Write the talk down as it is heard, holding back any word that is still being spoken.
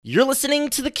You're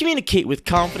listening to the Communicate with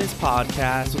Confidence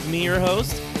podcast with me, your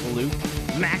host, Luke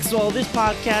Maxwell. This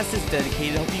podcast is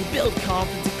dedicated to help you build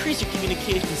confidence, increase your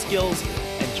communication skills,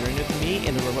 and journey with me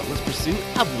in the relentless pursuit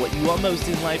of what you want most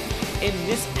in life. In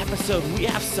this episode, we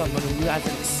have someone who has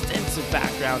an extensive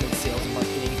background in sales and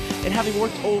marketing, and having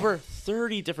worked over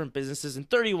 30 different businesses in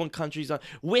 31 countries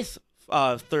with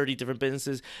 30 different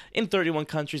businesses in 31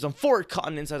 countries on 4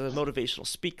 continents as a motivational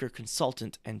speaker,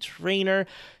 consultant, and trainer.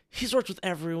 He's worked with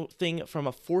everything from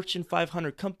a Fortune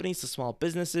 500 companies to small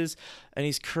businesses, and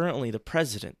he's currently the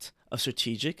president of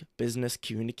Strategic Business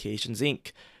Communications,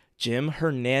 Inc. Jamie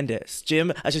Hernandez.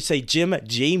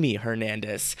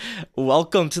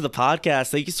 Welcome to the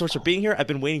podcast. Thank you so much for being here. I've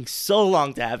been waiting so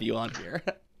long to have you on here.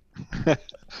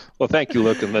 Well, thank you,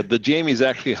 Luke. And the Jamie's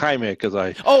actually Jaime because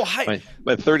my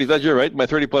 30. That's right. My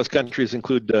 30 plus countries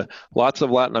include lots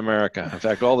of Latin America. In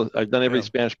fact, I've done every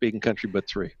Spanish speaking country but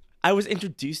 3. I was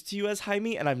introduced to you as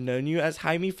Jaime, and I've known you as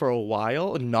Jaime for a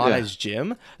while, not as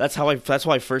Jim. That's why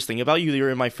I first think about you. You're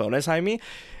in my phone as Jaime,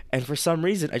 and for some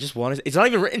reason, I just wanted. It's not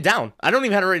even written down. I don't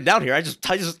even have it written down here. I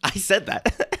said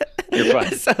that. You're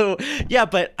fine. So yeah,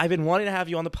 but I've been wanting to have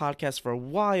you on the podcast for a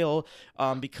while,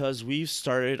 because we've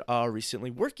started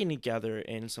recently working together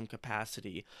in some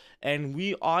capacity, and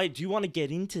I do want to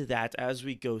get into that as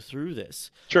we go through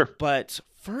this. Sure. But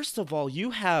first of all, you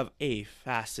have a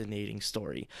fascinating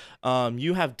story.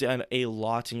 You have done a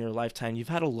lot in your lifetime. You've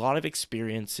had a lot of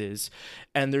experiences,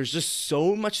 and there's just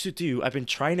so much to do. I've been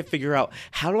trying to figure out,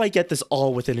 how do I get this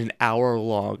all within an hour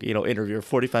long, interview,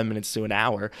 45 minutes to an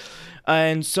hour.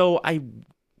 And so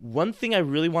one thing I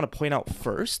really want to point out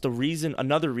first,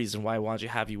 another reason why I wanted to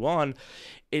have you on,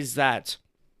 is that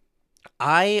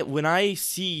when I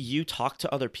see you talk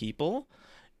to other people,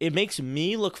 it makes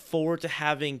me look forward to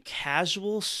having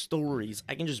casual stories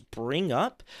I can just bring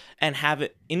up and have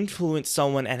it influence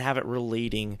someone and have it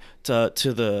relating to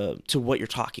what you're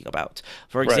talking about.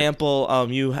 For example,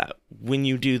 when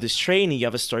you do this training, you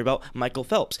have a story about Michael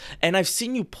Phelps, and I've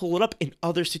seen you pull it up in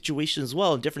other situations as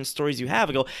well, in different stories you have.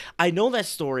 I go, I know that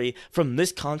story from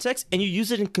this context, and you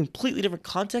use it in completely different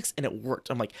context, and it worked.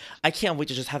 I'm like, I can't wait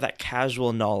to just have that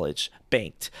casual knowledge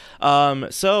banked.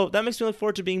 So that makes me look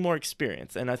forward to being more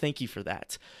experienced, and I thank you for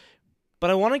that. But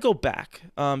I want to go back,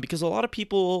 because a lot of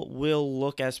people will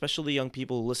look at, especially young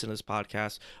people who listen to this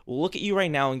podcast, will look at you right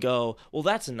now and go, well,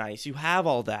 that's nice. You have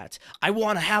all that. I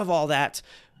want to have all that,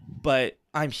 but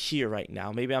I'm here right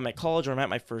now. Maybe I'm at college or I'm at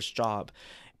my first job.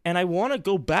 And I want to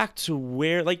go back to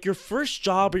where, your first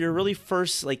job or your really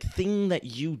first, thing that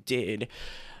you did.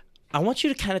 I want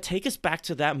you to kind of take us back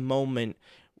to that moment.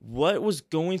 What was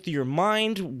going through your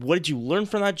mind? What did you learn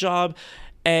from that job?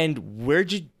 And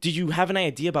did you have an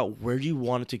idea about where you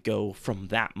wanted to go from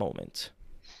that moment?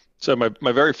 So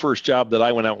my very first job that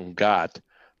I went out and got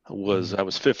was, I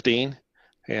was 15,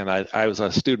 and I was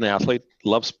a student athlete,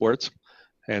 loved sports.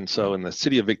 And so in the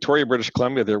city of Victoria, British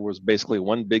Columbia, there was basically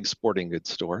one big sporting goods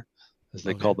store, as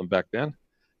they called them back then.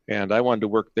 And I wanted to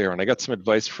work there. And I got some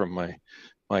advice from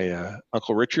my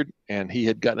Uncle Richard, and he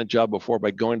had gotten a job before by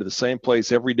going to the same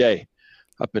place every day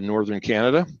up in northern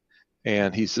Canada.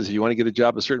 And he says, if you want to get a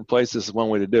job at a certain place, this is one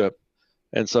way to do it.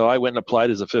 And so I went and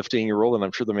applied as a 15-year-old, and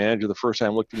I'm sure the manager the first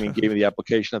time looked at me and gave me the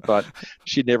application. I thought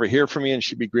she'd never hear from me and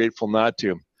she'd be grateful not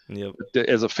to. Yep.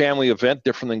 As a family event,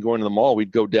 different than going to the mall,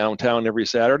 we'd go downtown every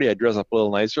Saturday. I'd dress up a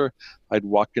little nicer. I'd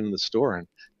walk into the store and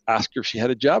ask her if she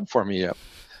had a job for me yet.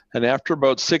 And after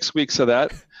about 6 weeks of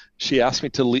that, she asked me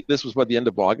to leave. This was by the end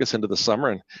of August, into the summer,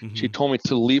 and she told me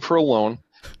to leave her alone,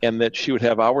 and that she would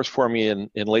have hours for me in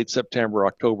late September,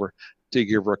 October, to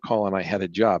give her a call, and I had a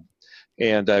job.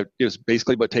 And it was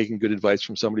basically about taking good advice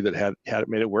from somebody that had it,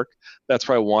 made it work. That's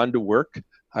where I wanted to work.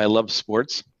 I loved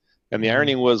sports. And the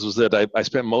irony was that I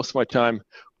spent most of my time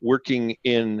working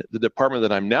in the department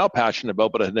that I'm now passionate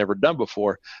about, but I'd never done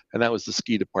before, and that was the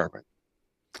ski department.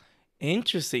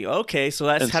 Interesting. Okay, so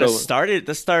that's how it started.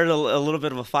 This started a little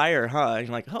bit of a fire, huh?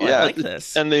 You're like, I like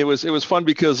this. And it was fun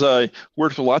because I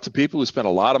worked with lots of people who spent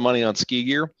a lot of money on ski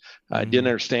gear. I didn't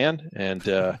understand, and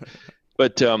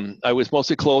but I was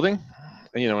mostly clothing,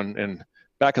 and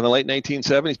back in the late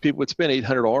 1970s, people would spend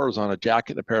 $800 on a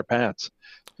jacket and a pair of pants,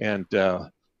 and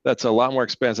that's a lot more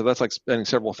expensive. That's like spending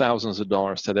several thousands of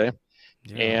dollars today.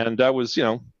 Yeah. And I was,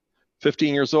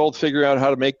 15 years old, figuring out how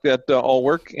to make that all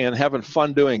work and having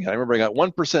fun doing it. I remember I got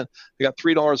 1%. I got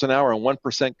 $3 an hour and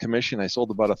 1% commission. I sold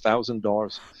about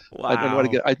 $1,000. Wow.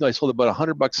 I sold about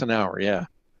 $100 an hour. Yeah,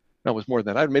 no, it was more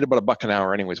than that. I made about $1 an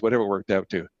hour, anyways, whatever it worked out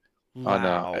to,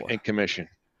 in commission.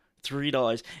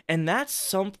 $3. And that's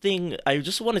something I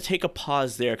just want to take a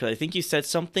pause there, because I think you said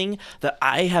something that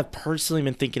I have personally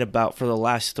been thinking about for the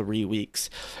last 3 weeks.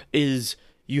 Is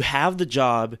you have the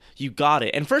job, you got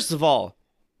it. And first of all,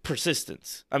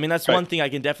 persistence. I mean, that's Right. one thing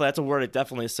that's a word I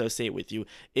definitely associate with you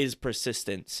is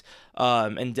persistence,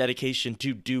 and dedication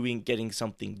to getting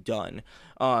something done.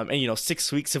 And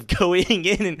 6 weeks of going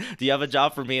in and do you have a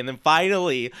job for me? And then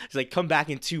finally, it's like, come back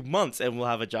in 2 months and we'll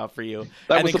have a job for you.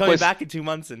 That And was then the coming place. back in 2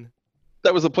 months and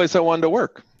That was the place I wanted to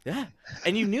work. yeah,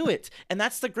 and you knew it, and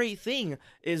that's the great thing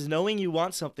is knowing you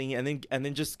want something, and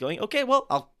then just going, okay, well,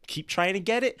 I'll keep trying to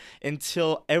get it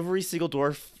until every single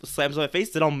door slams on my face.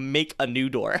 Then I'll make a new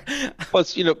door.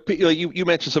 Plus, you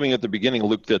mentioned something at the beginning,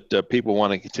 Luke, that people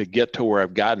want to get to where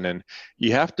I've gotten, and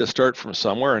you have to start from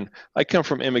somewhere. And I come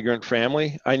from immigrant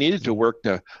family. I needed to work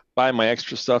to buy my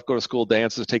extra stuff, go to school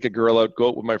dances, take a girl out, go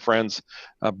out with my friends,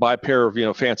 buy a pair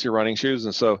of fancy running shoes.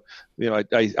 And so,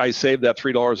 I saved that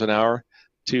 $3 an hour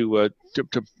to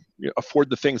afford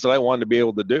the things that I wanted to be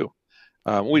able to do.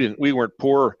 We weren't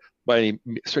poor by any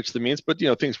stretch of the means, but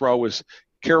things were always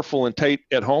careful and tight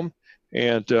at home.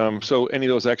 And so any of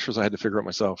those extras I had to figure out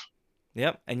myself.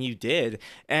 Yep, and you did.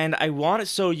 And I wanted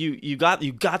so you got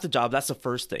the job. That's the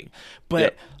first thing. But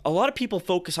Yep. a lot of people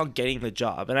focus on getting the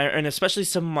job, and especially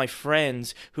some of my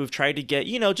friends who have tried to get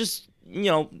just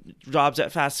jobs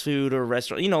at fast food or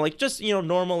restaurant, like just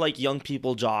normal like young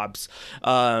people jobs.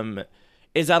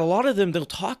 Is that a lot of them they'll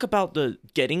talk about the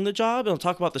getting the job and they'll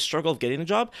talk about the struggle of getting the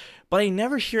job, but I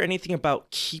never hear anything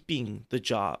about keeping the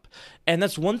job. And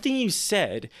that's one thing you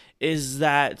said is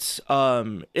that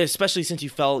especially since you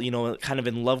fell, kind of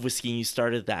in love with skiing, you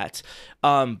started that.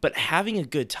 But having a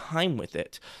good time with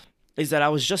it is that I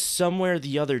was just somewhere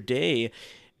the other day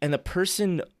and the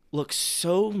person looked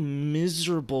so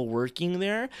miserable working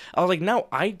there. I was like, now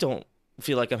I don't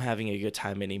feel like I'm having a good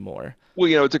time anymore.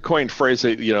 Well, it's a coined phrase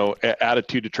that,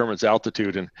 attitude determines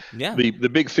altitude. And Yeah. the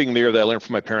big thing there that I learned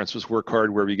from my parents was work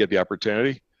hard wherever you get the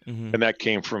opportunity. Hmm. And that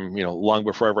came from, long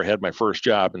before I ever had my first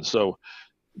job. And so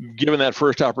given that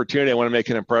first opportunity, I want to make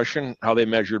an impression. How they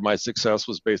measured my success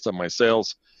was based on my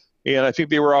sales. And I think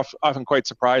they were often quite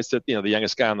surprised that, the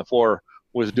youngest guy on the floor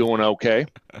was doing okay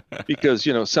because,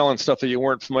 selling stuff that you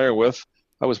weren't familiar with.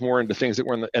 I was more into things that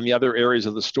were in the other areas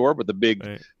of the store, but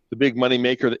Right. the big money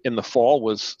maker in the fall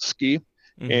was ski.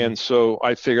 Hmm. And so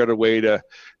I figured out a way to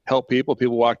help people.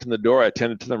 People walked in the door. I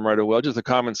attended to them right away. Just the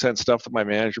common sense stuff that my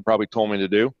manager probably told me to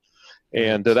do.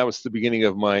 And Right. that was the beginning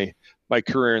of my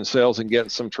career in sales and getting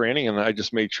some training. And I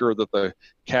just made sure that the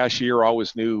cashier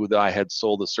always knew that I had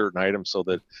sold a certain item so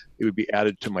that it would be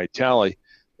added to my tally.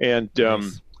 And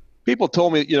Nice. people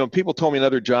told me in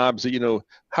other jobs that,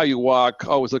 how you walk,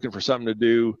 always looking for something to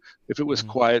do. If it was Hmm.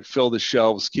 quiet, fill the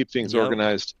shelves, keep things Yep.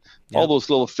 organized, all Yep. those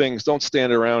little things. Don't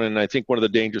stand around. And I think one of the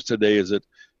dangers today is that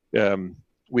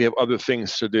we have other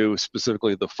things to do,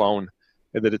 specifically the phone,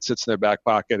 and that it sits in their back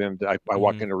pocket. And I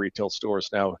walk Hmm. into retail stores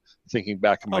now thinking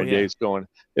back in Oh my yeah. days going,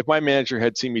 if my manager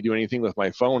had seen me do anything with my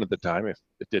phone at the time, if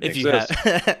it didn't If you had.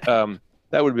 exist,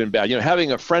 that would have been bad.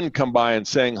 Having a friend come by and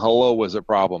saying hello was a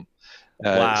problem.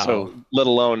 Wow. So let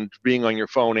alone being on your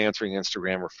phone answering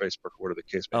Instagram or Facebook or whatever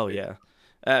the case may Oh be. yeah.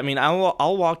 I mean,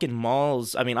 I'll walk in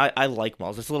malls. I mean, I like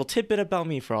malls. It's a little tidbit about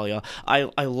me for all y'all.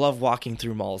 I love walking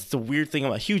through malls. It's a weird thing.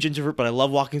 I'm a huge introvert, but I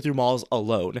love walking through malls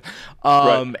alone.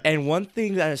 Right. And one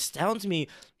thing that astounds me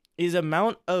is the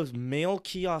amount of male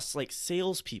kiosks like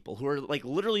salespeople who are like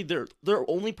literally their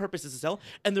only purpose is to sell,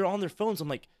 and they're on their phones. I'm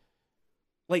like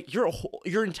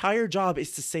your entire job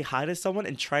is to say hi to someone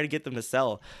and try to get them to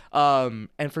sell. And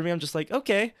for me, I'm just like,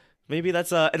 okay, maybe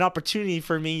that's an opportunity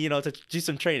for me, to do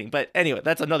some training. But anyway,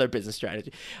 that's another business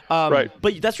strategy. Right.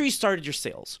 But that's where you started your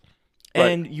sales.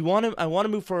 Right. And I want to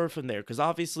move forward from there because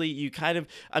obviously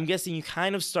I'm guessing you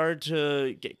kind of started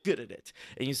to get good at it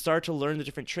and you start to learn the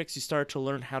different tricks. You start to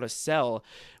learn how to sell.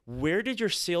 Where did your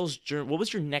sales journey? What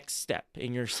was your next step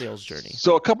in your sales journey?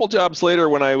 So a couple jobs later,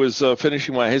 when I was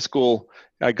finishing my high school,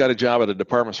 I got a job at a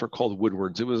department store called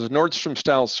Woodward's. It was a Nordstrom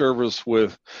style service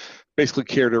with basically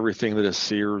carried everything that a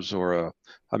Sears or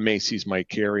a Macy's might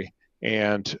carry.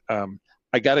 And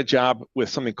I got a job with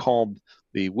something called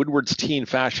the Woodward's Teen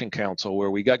Fashion Council,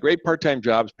 where we got great part-time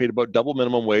jobs, paid about double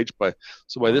minimum wage.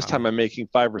 So by this time, Wow. I'm making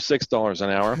 $5 or $6 an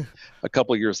hour. A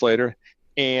couple of years later,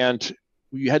 and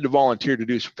you had to volunteer to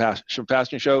do some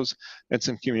fashion shows and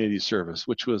some community service,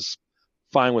 which was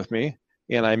fine with me.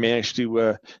 And I managed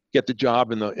to get the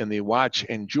job in the watch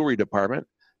and jewelry department.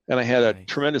 And I had a Nice.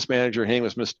 tremendous manager. His name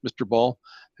was Mr. Ball,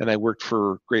 and I worked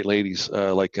for great ladies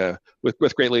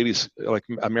with great ladies like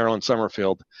Marilyn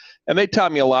Summerfield, and they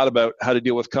taught me a lot about how to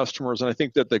deal with customers. And I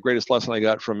think that the greatest lesson I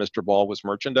got from Mr. Ball was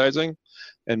merchandising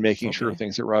and making sure Okay.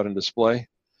 things that were out on display.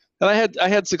 And I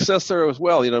had success there as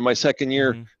well. My second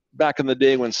year Hmm. back in the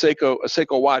day when a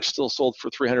Seiko watch still sold for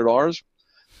 $300.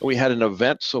 and we had an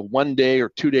event. So 1 day or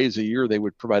 2 days a year, they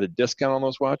would provide a discount on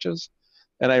those watches.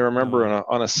 And I remember Oh,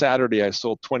 on a Saturday, I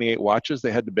sold 28 watches.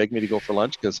 They had to beg me to go for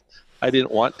lunch because I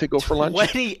didn't want to go for lunch. I,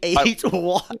 28 yeah,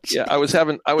 watches.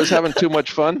 I was having too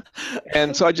much fun,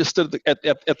 and so I just stood at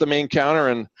the main counter,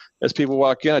 and as people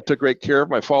walk in, I took great care of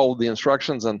them. I followed the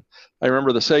instructions, and I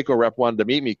remember the Seiko rep wanted to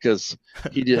meet me because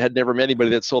had never met anybody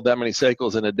that sold that many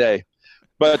Seikos in a day.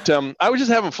 But I was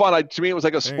just having fun. To me, it was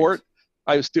like a sport. Thanks.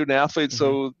 I was a student athlete, Hmm.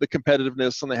 so the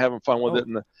competitiveness and the having fun with it,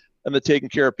 Oh, and the taking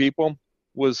care of people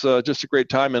was just a great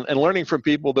time. And learning from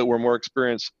people that were more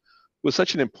experienced was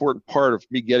such an important part of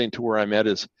me getting to where I'm at.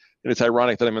 And it's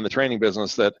ironic that I'm in the training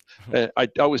business that I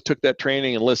always took that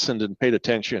training and listened and paid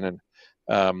attention.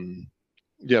 And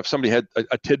yeah, if somebody had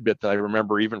a tidbit that I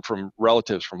remember even from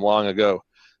relatives from long ago,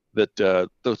 that those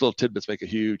little tidbits make a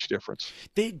huge difference.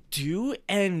 they do,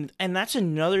 and that's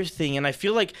another thing. And I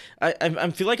feel like I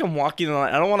feel like I'm walking on.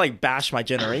 I don't want to like bash my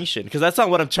generation because that's not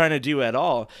what I'm trying to do at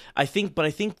all. But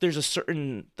I think there's a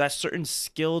certain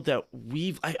skill that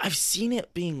I've seen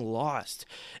it being lost,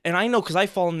 and I know because I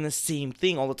fall in the same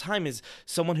thing all the time. Is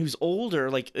someone who's older,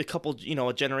 like a couple,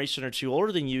 a generation or two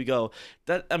older than you, go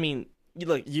that I mean.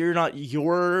 Like you're not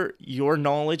your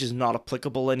knowledge is not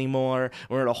applicable anymore.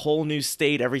 We're in a whole new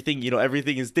state. Everything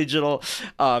is digital.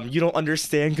 You don't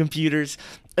understand computers,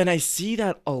 and I see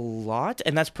that a lot.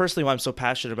 And that's personally why I'm so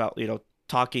passionate about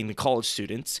talking to college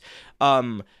students.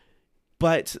 Um,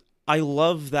 but I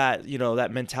love that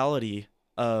that mentality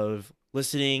of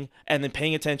listening and then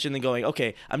paying attention and going,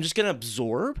 okay, I'm just gonna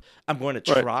absorb. I'm going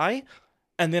to Right. try,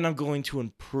 and then I'm going to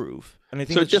improve. And I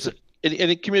think So it that's just just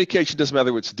in communication doesn't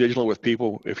matter what's digital with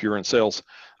people. If you're in sales,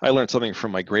 I learned something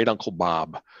from my great uncle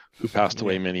Bob, who passed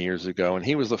away yeah. many years ago, and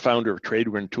he was the founder of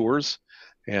Tradewind Tours,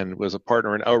 and was a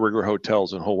partner in Outrigger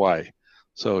Hotels in Hawaii.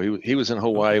 So he was in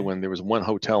Hawaii Okay. when there was one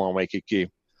hotel on Waikiki,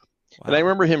 and I Wow.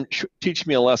 remember him teaching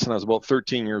me a lesson. I was about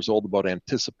 13 years old about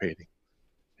anticipating.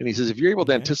 And he says, if you're able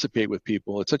to Okay. anticipate with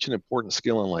people, it's such an important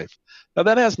skill in life. Now,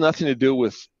 that has nothing to do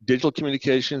with digital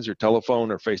communications or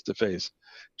telephone or face to face,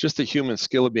 just the human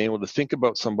skill of being able to think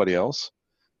about somebody else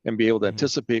and be able to Hmm.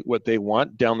 anticipate what they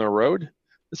want down the road.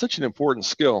 It's such an important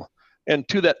skill. And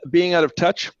to that, being out of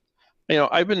touch,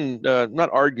 I've been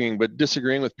not arguing, but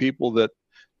disagreeing with people that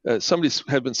somebody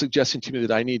had been suggesting to me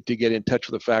that I need to get in touch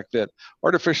with the fact that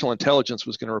artificial intelligence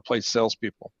was going to replace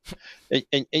salespeople.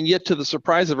 And yet, to the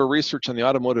surprise of a research on the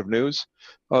automotive news,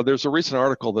 there's a recent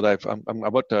article that I'm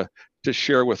about to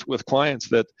share with clients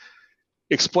that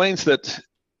explains that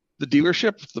the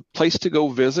dealership, the place to go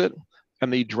visit,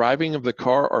 and the driving of the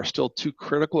car are still two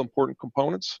critical, important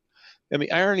components. And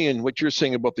the irony in what you're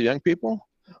saying about the young people,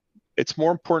 it's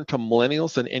more important to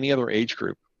millennials than any other age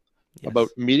group about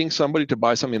Yes. meeting somebody to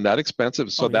buy something that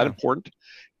expensive, so Oh that yeah. important,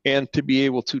 and to be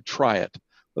able to try it.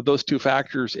 But those two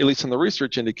factors, at least in the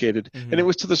research, indicated, and Hmm. it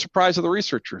was to the surprise of the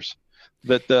researchers,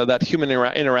 that that human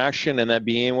interaction and that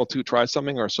being able to try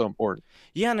something are so important.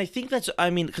 Yeah, and I think I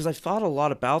mean, because I've thought a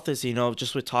lot about this,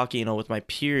 just with talking, with my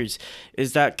peers,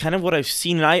 is that kind of what I've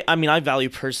seen. And I mean, I value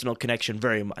personal connection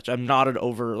very much. I'm not an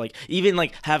over, like, even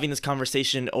like having this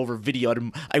conversation over video,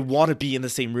 I want to be in the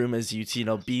same room as you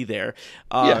to, be there.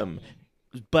 Yeah, Um,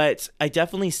 but I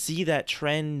definitely see that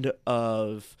trend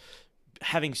of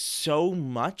having so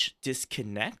much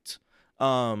disconnect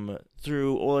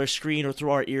through our screen or through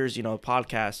our ears,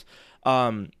 podcasts,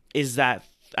 is that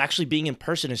actually being in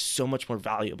person is so much more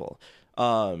valuable.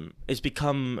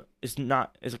 It's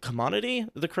not, is a commodity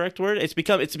the correct word? It's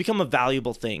become a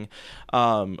valuable thing,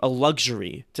 a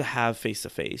luxury to have face to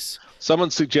face.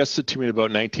 someone suggested to me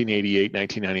about 1988,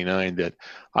 1999 that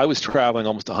I was traveling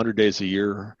almost 100 days a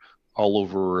year all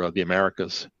over the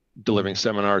Americas, delivering Mhm.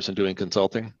 seminars and doing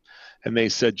consulting. And they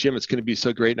said, Jim, it's going to be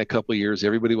so great in a couple of years.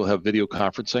 Everybody will have video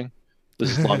conferencing.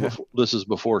 This is long before this is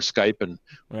before Skype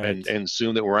Right. and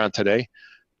Zoom that we're on today.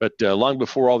 But long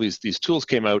before all these tools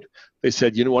came out, they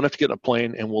said, you don't have to get in a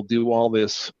plane, and we'll do all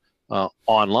this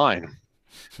online.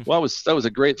 Well, that was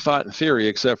a great thought in theory,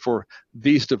 except for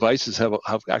these devices have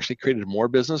actually created more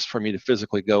business for me to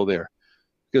physically go there,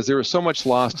 because there was so much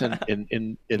lost in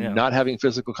Yeah. not having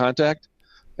physical contact.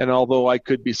 And although I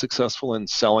could be successful in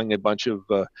selling a bunch of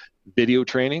video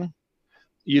training,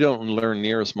 you don't learn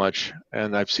near as much.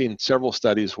 And I've seen several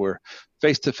studies where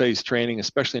face-to-face training,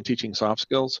 especially in teaching soft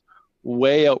skills,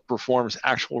 way outperforms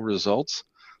actual results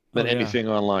Oh than yeah. anything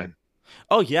online.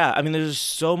 Oh yeah, I mean, there's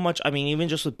so much. I mean, even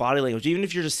just with body language, even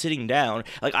if you're just sitting down,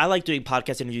 like I like doing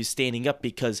podcast interviews standing up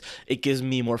because it gives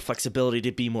me more flexibility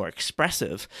to be more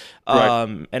expressive.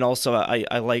 Right. And also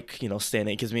I like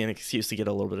standing. It gives me an excuse to get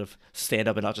a little bit of stand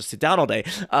up and not just sit down all day.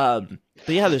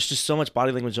 But yeah, there's just so much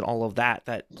body language and all of that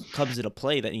that comes into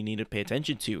play that you need to pay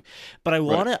attention to. But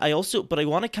Right. I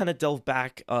want to kind of delve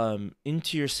back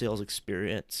into your sales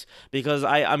experience because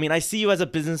I mean I see you as a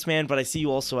businessman, but I see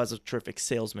you also as a terrific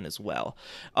salesman as well.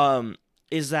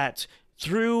 Is that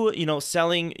through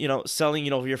selling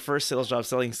your first sales job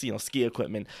selling ski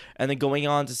equipment and then going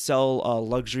on to sell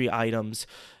luxury items,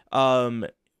 um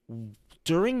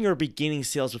during your beginning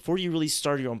sales before you really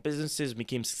started your own businesses and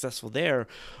became successful there,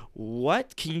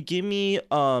 what can you give me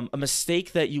a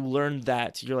mistake that you learned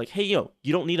that you're like, hey,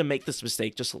 you don't need to make this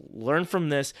mistake, just learn from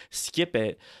this, skip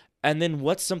it. And then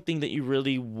what's something that you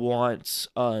really want,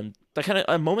 that kind of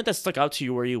a moment that stuck out to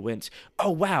you where you went,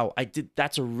 oh wow, I did,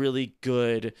 that's a really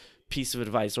good piece of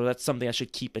advice, or that's something I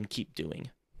should keep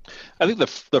doing. I think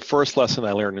the first lesson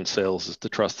I learned in sales is to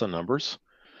trust the numbers.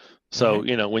 So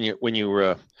Okay.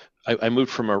 I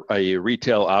moved from a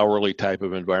retail hourly type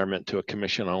of environment to a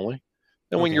commission only.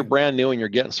 And when you're Okay. brand new and you're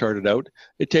getting started out,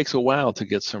 it takes a while to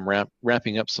get some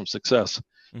ramping up some success.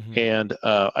 Mm-hmm. And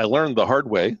I learned the hard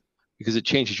way because it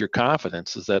changes your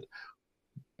confidence. Is that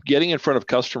getting in front of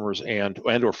customers and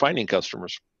or finding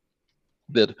customers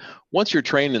that once you're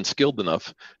trained and skilled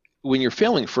enough, when you're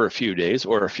failing for a few days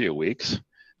or a few weeks,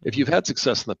 if Mm-hmm. you've had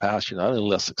success in the past, you're not any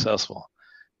less successful.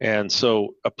 And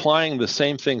so applying the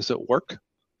same things that work,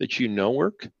 that you know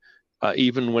work,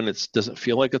 even when it doesn't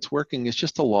feel like it's working, is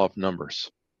just a law of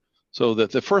numbers. So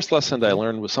that the first lesson that I Okay.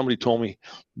 learned was somebody told me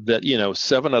that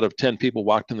 7 out of 10 people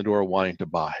walked in the door wanting to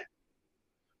buy,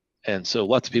 and so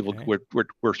lots of people Okay.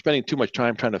 were spending too much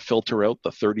time trying to filter out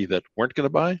the 30 that weren't going to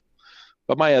buy.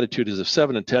 But my attitude is if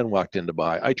 7 and 10 walked in to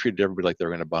buy, I treated everybody like they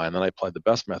were going to buy, and then I applied the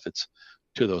best methods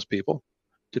to those people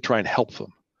to try and help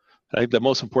them. I think the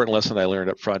most important lesson I learned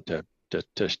up front to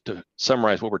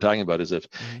summarize what we're talking about is if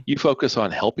Mm-hmm. you focus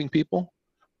on helping people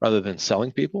rather than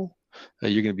selling people,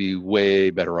 you're going to be way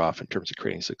better off in terms of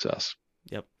creating success.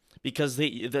 Yep. Because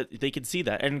they can see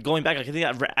that. And going back, I think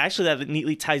that actually that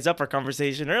neatly ties up our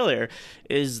conversation earlier,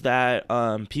 is that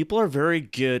people are very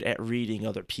good at reading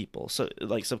other people. So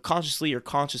like subconsciously or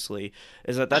consciously,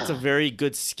 is that that's a very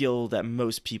good skill that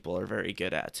most people are very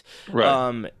good at. Right.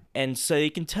 Um, and so they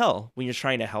can tell when you're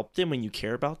trying to help them, when you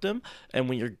care about them, and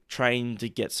when you're trying to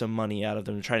get some money out of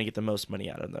them, trying to get the most money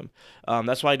out of them.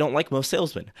 That's why I don't like most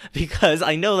salesmen because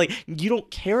I know like you don't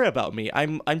care about me.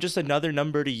 I'm just another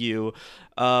number to you.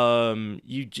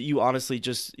 You honestly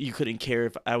just you couldn't care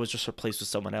if I was just replaced with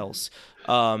someone else.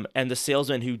 And the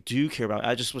salesmen who do care about,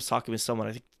 I just was talking with someone,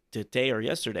 I think today or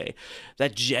yesterday,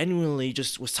 that genuinely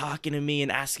just was talking to me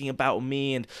and asking about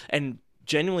me and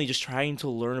genuinely just trying to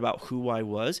learn about who I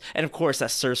was. And of course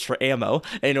that serves for ammo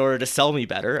in order to sell me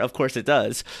better. Of course it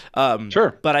does.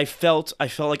 Sure. But I felt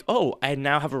like, oh, I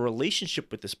now have a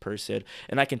relationship with this person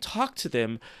and I can talk to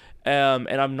them, and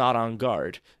I'm not on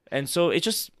guard. And so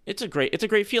it's a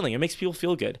great feeling. It makes people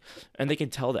feel good, and they can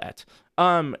tell that.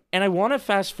 And I want to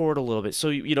fast forward a little bit. So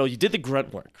you did the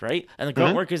grunt work, right? And the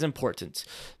grunt Mm-hmm. work is important.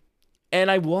 And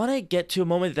I want to get to a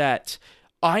moment that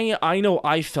I know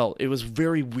I felt it was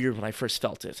very weird when I first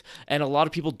felt it, and a lot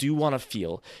of people do want to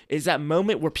feel, is that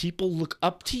moment where people look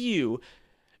up to you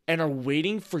and are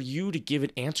waiting for you to give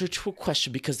an answer to a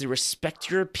question because they respect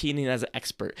your opinion as an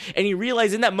expert. And you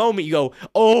realize in that moment you go,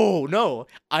 "Oh no,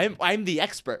 I'm the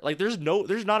expert. Like there's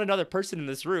not another person in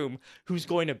this room who's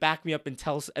going to back me up and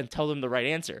tell them the right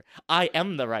answer. I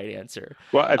am the right answer."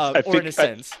 Well, I Or in a think I,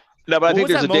 sense. no, but I What think was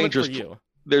there's that a moment for dangerous you?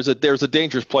 there's a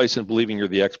dangerous place in believing you're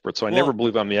the expert. So I never Well,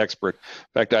 believe I'm the expert.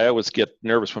 In fact, I always get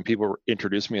nervous when people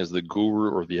introduce me as the guru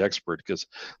or the expert because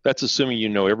that's assuming you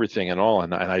know everything and all,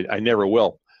 and I never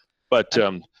will. But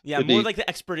I'm yeah, I'm more the like the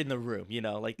expert in the room,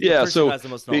 like the yeah, person who so has the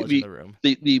most the knowledge in the the room.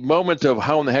 the moment of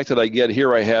how in the heck did I get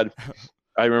here?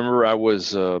 I remember I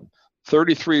was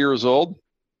 33 years old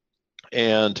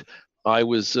and I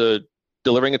was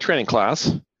delivering a training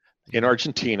class in Hmm.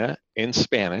 Argentina in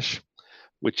Spanish,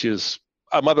 which is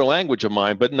a mother language of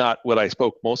mine, but not what I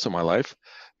spoke most of my life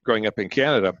growing up in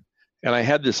Canada. And I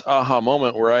had this aha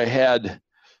moment where I had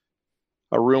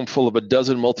a room full of a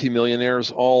dozen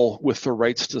multimillionaires, all with the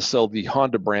rights to sell the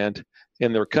Honda brand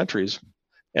in their countries.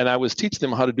 And I was teaching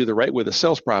them how to do the right way the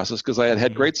sales process because I had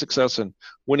had Hmm. great success in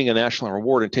winning a national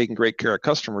award and taking great care of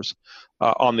customers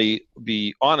on the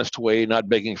honest way, not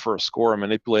begging for a score or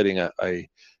manipulating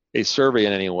a survey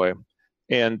in any way.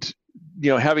 And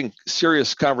having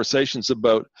serious conversations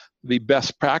about the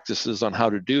best practices on how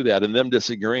to do that, and them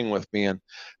disagreeing with me, and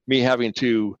me having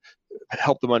to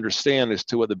help them understand as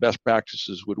to what the best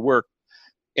practices would work.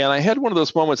 And I had one of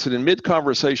those moments that in mid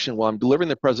conversation while I'm delivering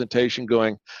the presentation,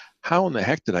 going, how in the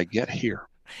heck did I get here?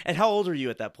 And how old are you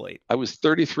at that point? I was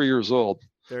 33 years old.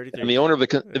 And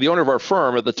 33. the owner of our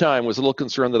firm at the time was a little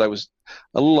concerned that I was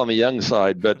a little on the young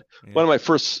side. But Yeah. one of my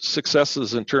first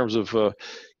successes in terms of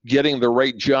getting the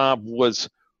right job was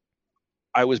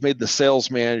I was made the sales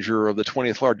manager of the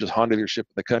 20th largest Honda dealership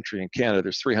in the country in Canada.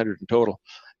 There's 300 in total,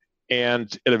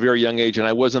 and at a very young age. And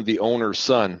I wasn't the owner's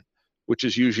son, which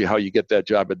is usually how you get that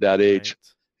job at that age.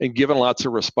 Right. And given lots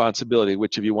of responsibility,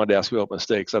 which if you wanted to ask me about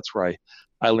mistakes, that's where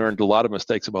I learned a lot of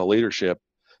mistakes about leadership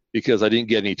because I didn't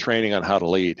get any training on how to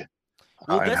lead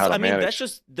Well, and that's how to I mean manage.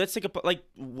 that's like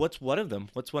what's one of them?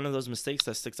 What's one of those mistakes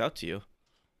that sticks out to you?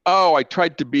 Oh, I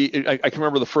tried to be. I can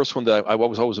remember the first one that I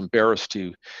was always embarrassed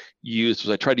to use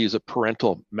was I tried to use a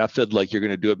parental method, like you're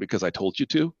going to do it because I told you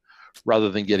to,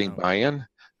 rather than getting Oh. buy-in.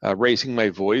 Raising my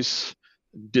voice,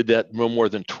 did that no more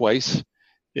than twice.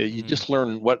 You Mm, just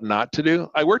learn what not to do.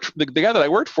 The guy that I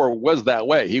worked for was that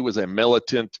way. He was a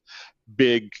militant,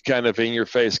 big kind of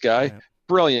in-your-face guy, yeah.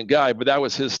 brilliant guy, but that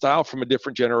was his style from a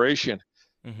different generation.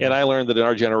 Mm-hmm. And I learned that in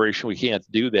our generation we can't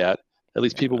do that. At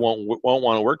least people Yeah. won't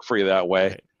want to work for you that way.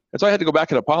 Right. And so I had to go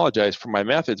back and apologize for my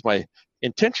methods. My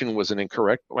intention wasn't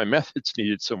incorrect, but my methods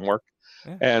needed some work.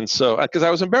 Yeah. And so, because I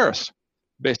was embarrassed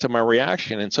based on my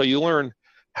reaction. And so you learn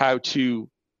how to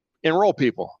enroll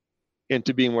people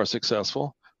into being more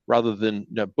successful rather than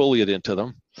bully it into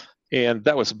them. And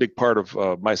that was a big part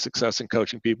of my success in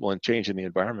coaching people and changing the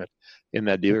environment in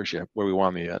that dealership where we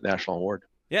won the national award.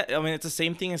 Yeah, I mean it's the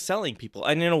same thing as selling people.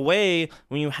 And in a way,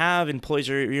 when you have employees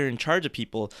or you're in charge of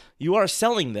people, you are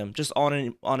selling them just on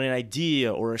an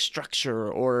idea or a structure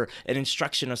or an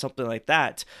instruction or something like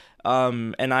that.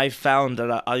 And I found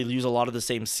that I use a lot of the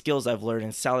same skills I've learned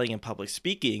in selling and public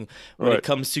speaking when it Right.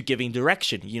 comes to giving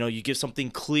direction. You know, you give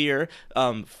something clear,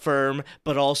 firm,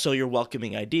 but also you're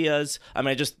welcoming ideas. I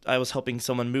mean, I was helping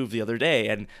someone move the other day,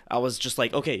 and I was just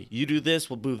like, okay, you do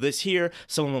this, we'll move this here.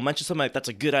 Someone will mention something like that's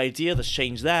a good idea. Let's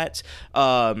change that.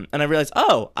 And I realized,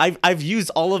 oh, I've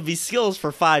used all of these skills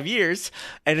for 5 years,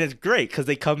 and it's great because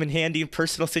they come in handy in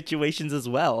personal situations as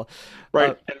well. Uh,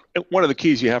 Right. And one of the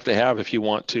keys you have to have if you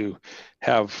want to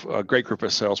have a great group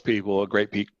of salespeople, a great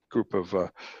group of,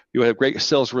 you have great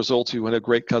sales results, you want to have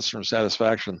great customer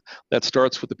satisfaction. That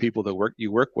starts with the people that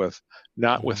you work with,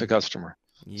 not with the mhm. customer.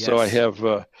 So I Yes.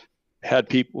 have had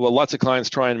people, well, lots of clients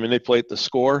try and manipulate the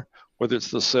score, whether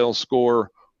it's the sales score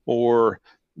or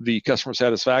the customer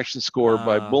satisfaction score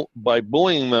by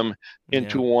bullying them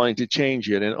into Yeah. wanting to change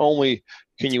it. And only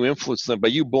can you influence them by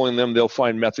you bullying them, they'll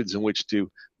find methods in which to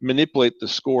manipulate the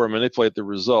score, manipulate the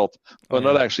result, Oh but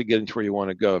not yeah. actually getting to where you want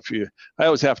to go. I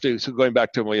always have to. So going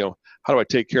back to how do I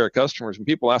take care of customers? When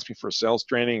people ask me for sales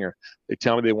training, or they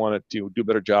tell me they want to do a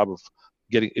better job of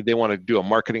they want to do a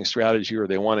marketing strategy, or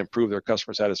they want to improve their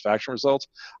customer satisfaction results,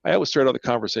 I always start out the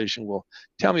conversation. Well,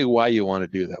 tell me why you want to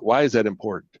do that. Why is that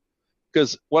important?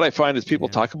 Because what I find is people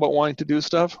Yeah. talk about wanting to do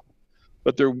stuff,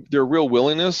 but their real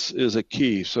willingness is a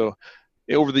key. So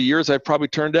over the years, I've probably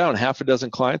turned down half a dozen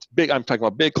clients. I'm talking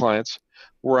about big clients,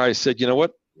 where I said, you know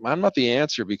what, I'm not the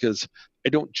answer because I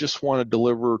don't just want to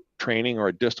deliver training or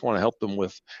I just want to help them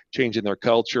with changing their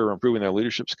culture or improving their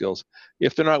leadership skills.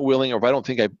 If they're not willing, or if I don't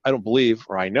think I don't believe,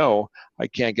 or I know I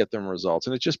can't get them results,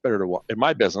 and it's just better to walk. In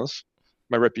my business,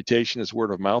 my reputation is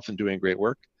word of mouth and doing great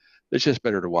work. It's just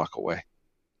better to walk away,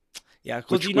 Yeah,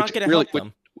 because which you're which not gonna really help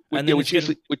them, which, and yeah, then it's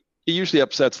gonna. which it usually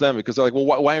upsets them because they're like, well,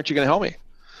 why aren't you going to help me?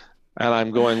 And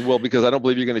I'm going, well, because I don't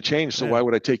believe you're going to change. So Yeah, why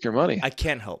would I take your money? I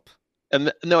can't help.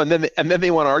 No, and then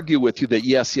they want to argue with you that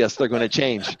yes, they're going to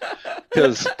change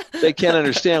because they can't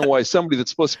understand why somebody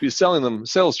that's supposed to be selling them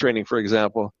sales training, for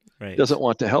example, Right. doesn't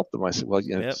want to help them. I said, well,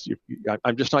 Yep.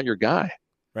 I'm just not your guy.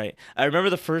 Right. I remember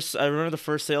the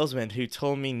first salesman who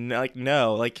told me like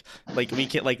no, like we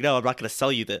can't like no, I'm not gonna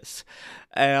sell you this,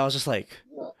 and I was just like,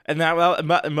 and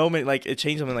that moment like it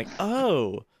changed. I'm like,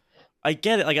 oh, I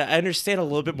get it. Like I understand a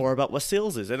little bit more about what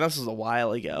sales is, and this was a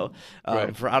while ago.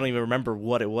 Right. For I don't even remember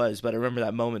what it was, but I remember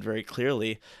that moment very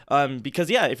clearly. Because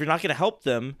yeah, if you're not gonna help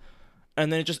them, and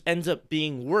then it just ends up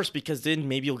being worse because then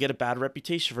maybe you'll get a bad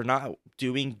reputation for not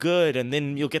doing good, and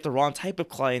then you'll get the wrong type of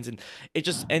clients, and it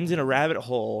just ends in a rabbit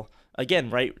hole again,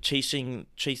 right? Chase, and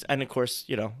of course,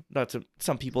 that's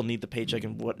some people need the paycheck,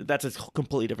 and what that's a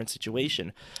completely different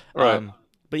situation. Right.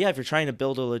 But yeah, if you're trying to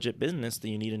build a legit business,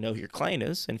 then you need to know who your client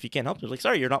is, and if you can't help them, like,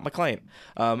 sorry, you're not my client.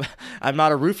 I'm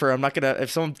not a roofer. I'm not gonna.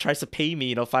 If someone tries to pay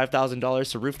me,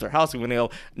 $5,000 to roof their house, I'm gonna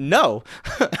go, no.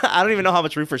 I don't even know how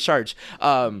much roofers charge.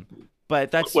 But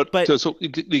that's What but so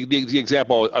the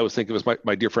example I was thinking was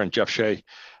my dear friend Jeff Shea,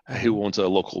 mhm. who owns a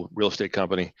local real estate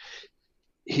company.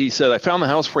 He said, I found the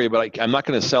house for you, but I'm not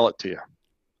going to sell it to you.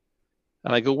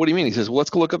 And I go, what do you mean? He says, well, let's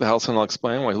go look at the house and I'll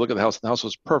explain why. Look at the house. The house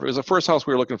was perfect. It was the first house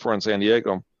we were looking for in San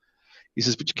Diego. He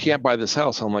says, but you can't buy this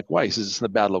house. I'm like, why? He says, it's in a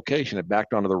bad location. It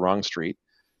backed onto the wrong street.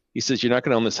 He says, you're not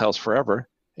going to own this house forever.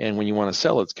 And when you want to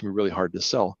sell it, it's going to be really hard to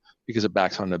sell because it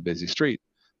backs onto a busy street.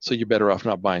 So you're better off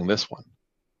not buying this one.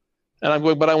 And I'm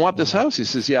going, but I want this Wow. house. He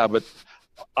says, yeah, but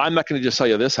I'm not going to just sell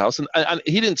you this house. And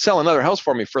he didn't sell another house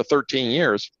for me for 13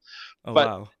 years, Oh but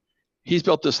wow. he's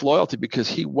built this loyalty because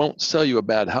he won't sell you a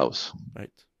bad house. Right.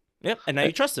 Yep. And now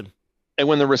you trust him. And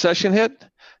when the recession hit,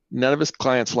 none of his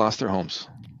clients lost their homes.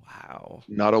 Wow.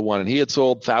 Not a one. And he had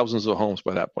sold thousands of homes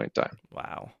by that point in time.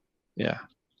 Wow. Yeah.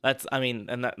 That's, I mean,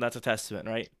 and that's a testament,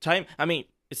 right? Time. I mean,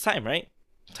 it's time, right?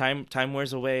 Time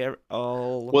wears away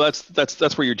all Well, that's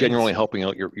where you're things. genuinely helping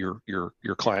out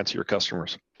your clients, your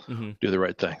customers Hmm. do the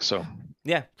right thing. So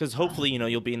Yeah, because hopefully,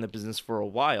 you'll be in the business for a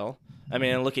while. I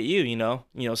mean, and look at you,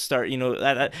 start,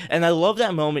 and I love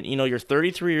that moment. You're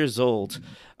 33 years old,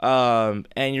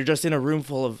 and you're just in a room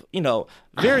full of,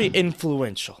 very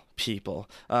influential people,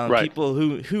 right. people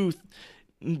who,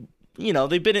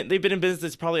 they've been in business.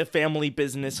 It's probably a family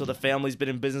business, so the family's been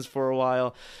in business for a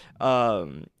while,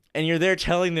 and you're there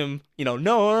telling them, no,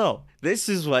 no, no, this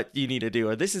is what you need to do,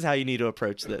 or this is how you need to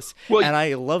approach this. Well, And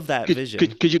I love that vision.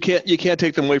 because you can't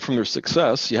take them away from their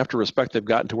success. You have to respect they've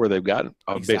gotten to where they've gotten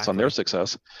based on their Exactly.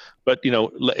 success. But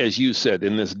as you said,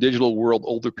 in this digital world,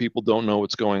 older people don't know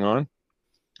what's going on.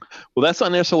 Well, that's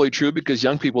not necessarily true because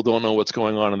young people don't know what's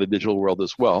going on in the digital world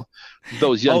as well.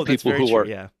 Those young Oh, that's people very who true. are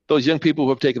Yeah. those young people who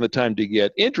have taken the time to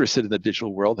get interested in the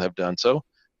digital world have done so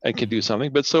and can do Hmm.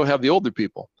 something, but so have the older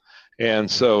people. And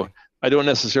so Exactly. I don't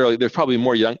necessarily, there's probably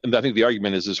more young, and I think the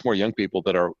argument is there's more young people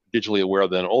that are digitally aware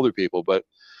than older people. But,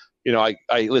 I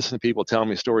listen to people telling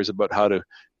me stories about how to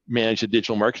manage a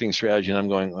digital marketing strategy, and I'm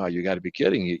going, oh, you got to be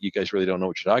kidding. You guys really don't know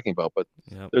what you're talking about. But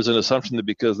Yep. there's an assumption that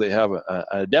because they have an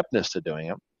adeptness to doing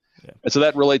it. Yeah. And so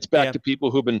that relates back Yeah. to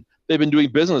people they've been doing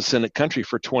business in a country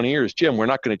for 20 years. Jim, we're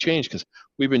not going to change because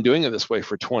we've been doing it this way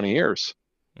for 20 years.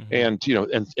 Hmm. And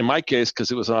in my case,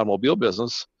 because it was an automobile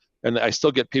business, and I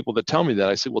still get people that tell me that.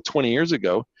 I say, well, 20 years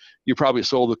ago, you probably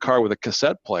sold a car with a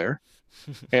cassette player,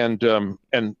 and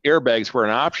airbags were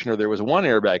an option, or there was one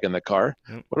airbag in the car.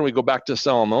 Yep. Why don't we go back to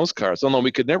selling those cars? Although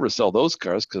we could never sell those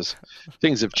cars because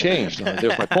things have changed.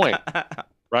 There's my point,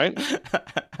 right?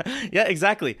 Yeah,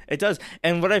 exactly. It does.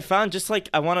 And what I found, just like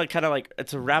I want to kind of like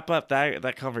to wrap up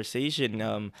that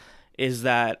conversation, is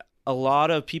that a lot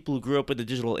of people who grew up in the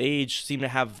digital age seem to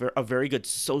have a very good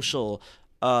social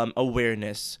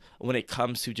awareness when it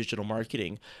comes to digital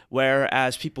marketing,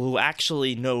 whereas people who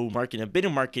actually know marketing, have been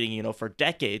in marketing, for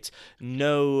decades,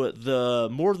 know the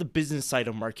more of the business side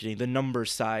of marketing, the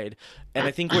numbers side. And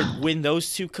I think when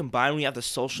those two combine, we have the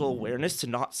social awareness to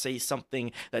not say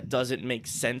something that doesn't make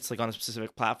sense, like on a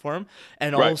specific platform,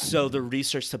 and Right. also the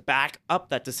research to back up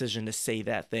that decision to say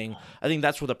that thing. I think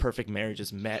that's where the perfect marriage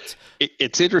is met.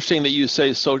 It's interesting that you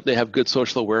say so they have good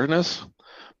social awareness,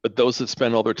 but those that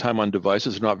spend all their time on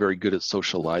devices are not very good at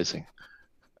socializing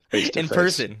face to In face.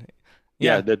 person.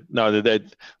 Yeah, Yeah. that no,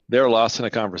 they're lost in a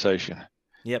conversation,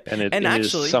 Yep. and it, And it is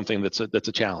actually, something that's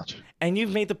a challenge. and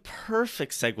you've made the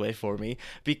perfect segue for me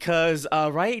because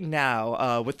right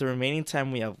now, with the remaining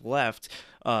time we have left,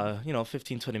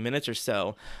 15, 20 minutes or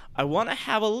so, I want to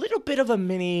have a little bit of a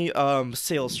mini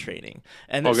sales training.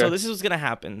 And so Okay. this is what's going to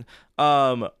happen.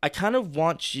 I kind of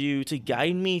want you to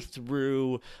guide me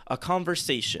through a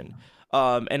conversation.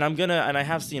 And I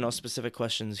have, specific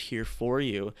questions here for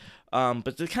you.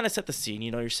 But to kind of set the scene,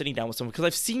 you're sitting down with someone because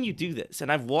I've seen you do this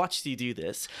and I've watched you do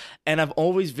this and I'm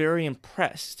always very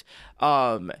impressed.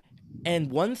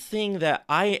 And one thing that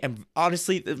I am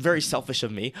honestly very selfish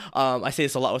of me, I say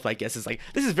this a lot with my guests, is like,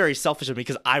 this is very selfish of me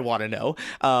because I want to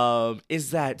know,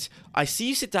 is that I see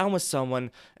you sit down with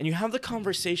someone and you have the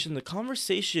conversation. The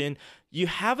conversation, you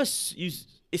have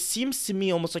it seems to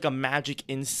me almost like a magic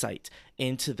insight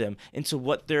into them, into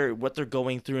what they're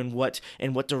going through and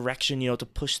what direction to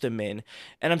push them in.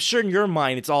 And I'm sure in your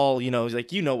mind it's all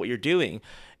like what you're doing.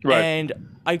 Right. And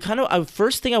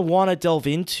first thing I want to delve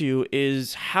into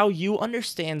is how you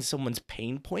understand someone's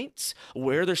pain points,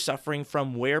 where they're suffering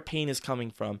from, where pain is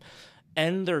coming from,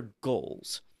 and their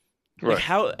goals. Like Right.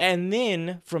 how, and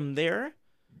then from there,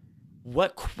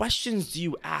 what questions do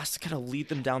you ask to kind of lead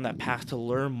them down that path to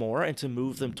learn more and to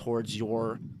move them towards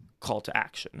your call to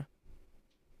action?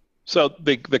 So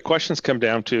the questions come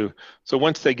down to, so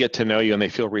once they get to know you and they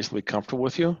feel reasonably comfortable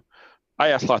with you, I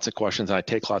ask lots of questions and I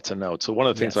take lots of notes. So one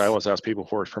of the things I Yes, always ask people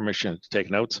for is permission to take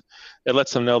notes. It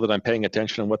lets them know that I'm paying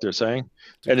attention to what they're saying.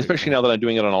 it's a And great especially now point. that I'm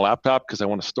doing it on a laptop because I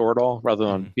want to store it all rather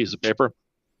than on Hmm. a piece of paper,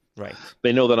 Right.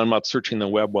 they know that I'm not searching the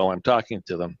web while I'm talking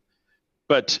to them.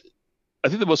 But I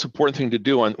think the most important thing to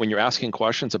do when you're asking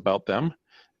questions about them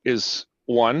is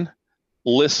one,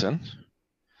 listen.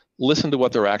 listen to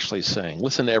what they're actually saying.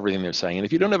 Listen to everything they're saying. And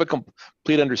if you don't have a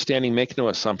complete understanding, make no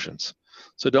assumptions.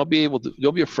 So don't be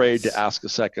afraid to ask a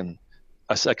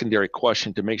secondary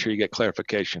question to make sure you get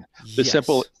clarification. The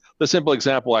Yes. simple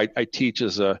example I teach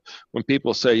is when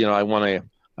people say, I want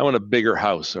a bigger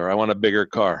house, or I want a bigger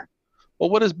car. Well,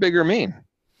 what does bigger mean?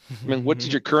 I mean, what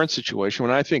is your current situation?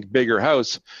 When I think bigger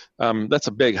house, that's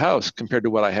a big house compared to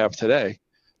what I have today.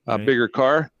 A Right. bigger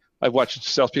car, I've watched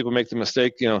salespeople make the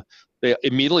mistake, they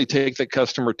immediately take the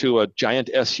customer to a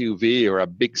giant SUV or a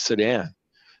big sedan.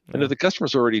 And Yeah. if the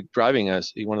customer's already driving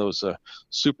one of those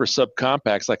super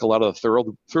subcompacts, like a lot of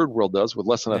the third world does, with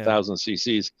less than Yeah. 1,000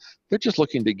 cc's, they're just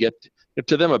looking to get.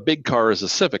 To them, a big car is a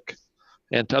Civic,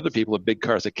 and to other people, a big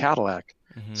car is a Cadillac.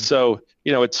 Hmm. So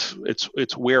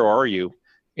it's where are you?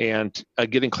 And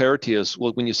getting clarity is,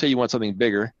 well, when you say you want something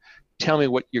bigger, tell me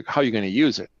how you're going to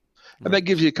use it, and that Right.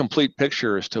 gives you a complete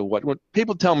picture as to what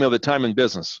people tell me all the time in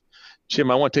business. Jim,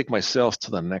 I want to take my sales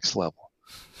to the next level.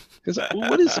 Because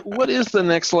what is the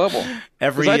next level? Because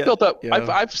Every I've built up, yeah.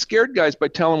 I've scared guys by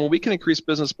telling them, well, we can increase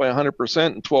business by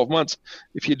 100% in 12 months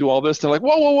if you do all this. They're like,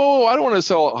 whoa, whoa, whoa, whoa, I don't want to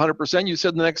sell 100%. You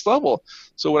said the next level.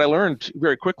 So what I learned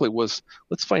very quickly was,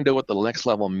 let's find out what the next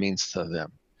level means to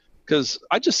them. Because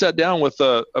I just sat down with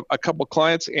a couple of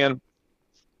clients, and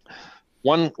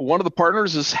one of the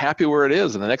partners is happy where it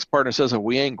is, and the next partner says, oh,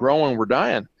 we ain't growing, we're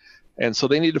dying. And so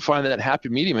they need to find that happy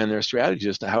medium in their strategy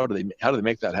as to how do they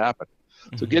make that happen.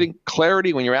 So Hmm. getting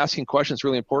clarity when you're asking questions is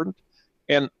really important.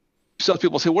 And some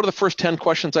people say, what are the first 10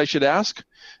 questions I should ask?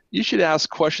 You should ask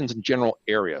questions in general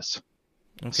areas.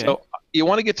 Okay. So you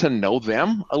want to get to know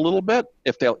them a little bit.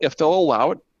 If they'll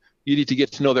allow it, you need to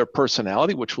get to know their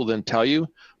personality, which will then tell you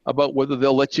about whether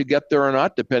they'll let you get there or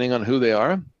not, depending on who they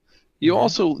are. You Hmm.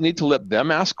 also need to let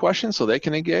them ask questions so they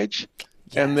can engage,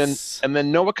 and then Yes.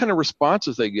 know what kind of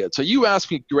responses they get. So you ask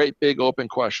me great big open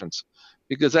questions,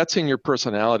 because that's in your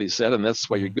personality set, and that's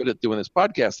why you're Mhm. good at doing this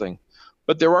podcast thing.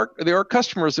 But there are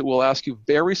customers that will ask you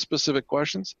very specific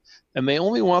questions, and they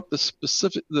only want the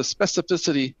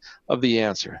specificity of the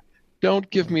answer. Don't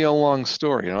give me a long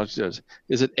story. It's just,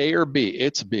 is it A or B?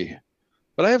 It's B.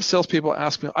 But I have salespeople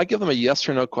ask me, I give them a yes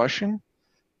or no question,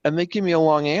 and they give me a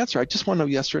long answer. I just want to know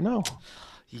yes or no.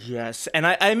 Yes, and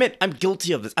I admit I'm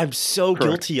guilty of this. I'm so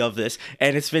Correct. guilty of this,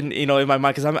 and it's been in my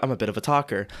mind because I'm a bit of a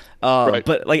talker. Right.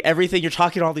 But like everything you're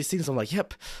talking, all these things, I'm like,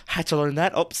 yep, had to learn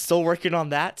that. Oh, still working on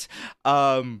that.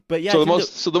 But yeah, I think that.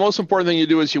 So the most important thing you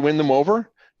do is you win them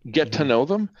over, get to Mhm. know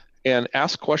them, and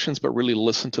ask questions, but really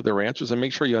listen to their answers and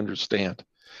make sure you understand.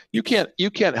 You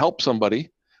can't help somebody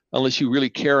unless you really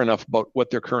care enough about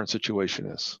what their current situation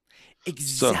is. So,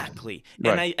 Exactly. And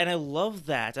right, I love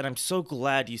that, and I'm so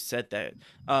glad you said that.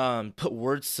 Put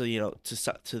words to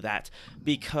to that,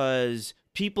 because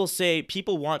people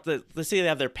want let's say they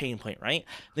have their pain point, right?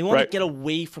 They want to right, get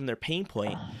away from their pain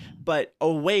point, but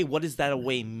away, what does that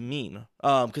away mean?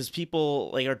 Because people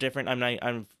like are different.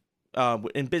 I'm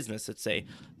in business, let's say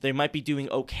they might be doing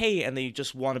okay and they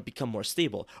just want to become more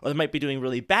stable, or they might be doing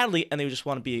really badly and they just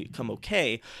want to become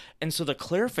okay. And so the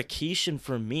clarification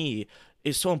for me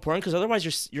is so important, because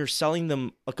otherwise you're selling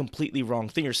them a completely wrong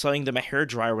thing. You're selling them a hair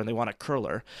dryer when they want a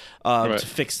curler, right. to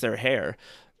fix their hair.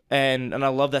 And I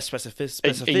love that And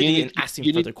specificity and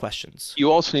asking further questions.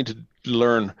 you also need to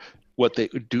learn what they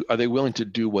do. Are they willing to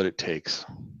do what it takes?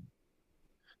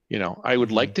 I would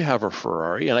Hmm. like to have a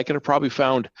Ferrari, and I could have probably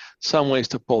found some ways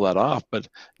to pull that off, but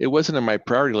it wasn't in my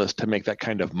priority list to make that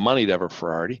kind of money to have a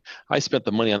Ferrari. I spent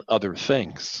the money on other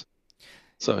things.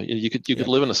 So you could Yep.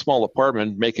 live in a small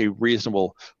apartment, make a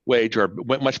reasonable wage, or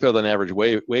much better than average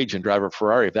wage, and drive a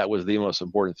Ferrari if that was the most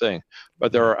important thing.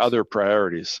 But there are Right. other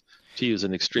priorities, to use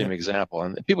an extreme Yep. example,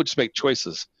 and people just make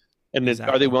choices. And then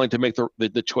are they Exactly. willing to make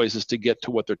the choices to get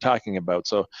to what they're talking about?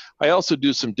 So I also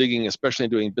do some digging, especially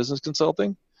in doing business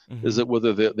consulting, is Hmm. that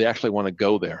whether they actually want to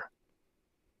go there.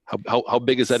 How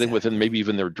big is that within Exactly. maybe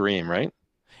even their dream, right?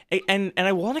 And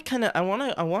I want to I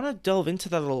want to delve into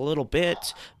that a little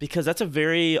bit, because that's a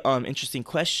very interesting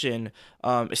question,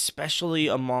 especially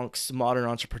amongst modern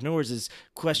entrepreneurs, is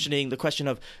questioning the question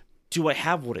of, do I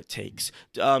have what it takes?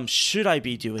 Should I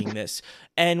be doing this?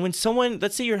 And when someone,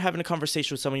 let's say you're having a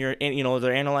conversation with someone,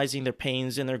 they're analyzing their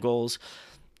pains and their goals,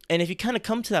 and if you kind of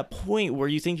come to that point where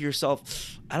you think to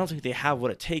yourself, I don't think they have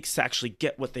what it takes to actually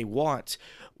get what they want,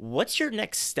 what's your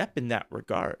next step in that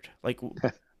regard? Like,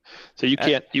 So you uh,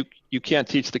 can't you can't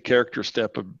teach the character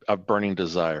step of burning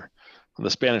desire. The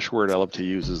Spanish word I love to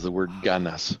use is the word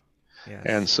ganas.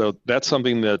 And yes. so that's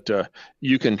something that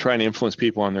you can try and influence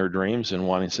people on their dreams and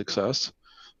wanting success.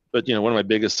 But one of my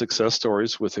biggest success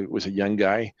stories was a young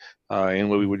guy in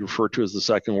what we would refer to as the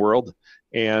second world,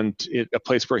 and a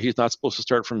place where he's not supposed to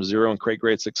start from zero and create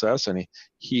great success, and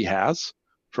he has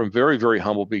from very, very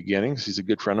humble beginnings. He's a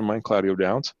good friend of mine, Claudio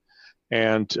Downs,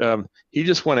 and he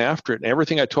just went after it. And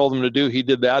everything I told him to do, he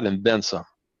did that and then some.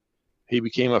 He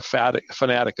became a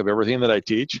fanatic of everything that I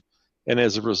teach, and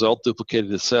as a result,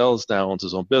 duplicated his sales, now owns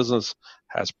his own business,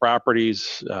 has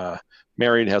properties,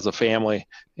 married, has a family,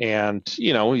 and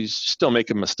he's still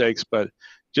making mistakes, but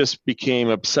just became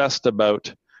obsessed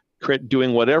about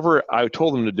doing whatever I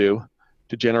told him to do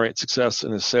to generate success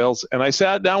in his sales. And I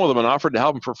sat down with him and offered to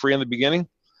help him for free in the beginning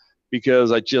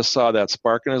because I just saw that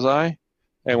spark in his eye.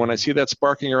 And when I see that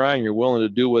spark in your eye and you're willing to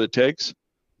do what it takes,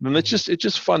 then it's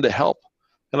just fun to help.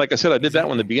 And like I said, I did that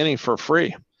one in the beginning for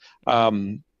free,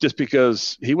 just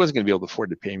because he wasn't going to be able to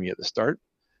afford to pay me at the start.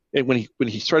 And when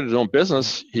he started his own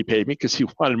business, he paid me because he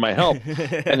wanted my help,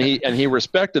 and he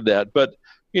respected that. But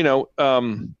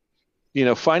finding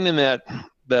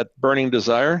that burning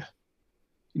desire,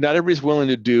 not everybody's willing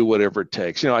to do whatever it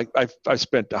takes. I've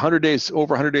spent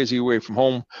over 100 days away from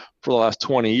home for the last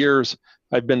 20 years.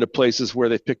 I've been to places where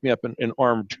they've picked me up in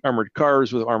armored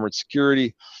cars with armored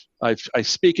security. I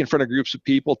speak in front of groups of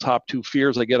people, top two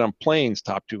fears. I get on planes,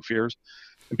 top two fears.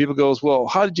 And people goes, well,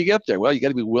 how did you get there? Well, you got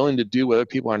to be willing to do what other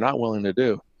people are not willing to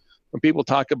do. When people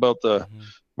talk about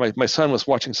my son was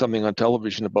watching something on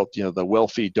television about, the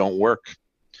wealthy don't work.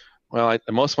 Well,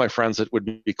 most of my friends that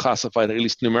would be classified, at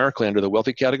least numerically, under the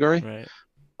wealthy category, right,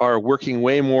 are working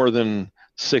way more than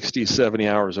 60, 70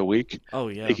 hours a week,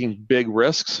 taking big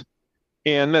risks.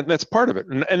 And that's part of it.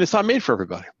 And it's not made for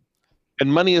everybody.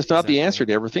 And money is not the answer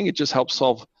to everything. It just helps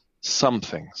solve some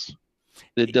things.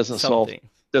 It doesn't solve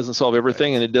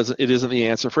everything, right, and it isn't the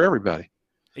answer for everybody.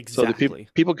 Exactly.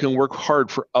 So people can work hard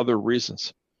for other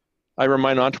reasons. I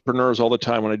remind entrepreneurs all the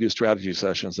time when I do strategy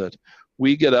sessions that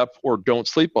we get up or don't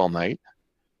sleep all night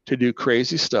to do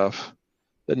crazy stuff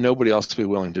that nobody else will be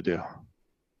willing to do.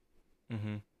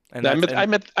 Mm-hmm.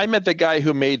 I met the guy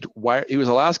who made wire. He was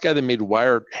the last guy that made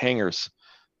wire hangers,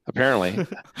 apparently,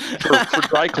 for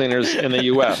dry cleaners in the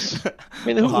U.S. I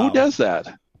mean, who does that?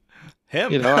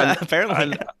 Him,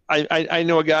 apparently. I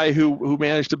know a guy who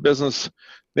managed a business.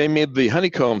 They made the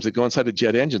honeycombs that go inside of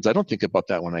jet engines. I don't think about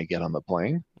that when I get on the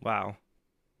plane. Wow.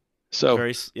 So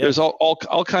there's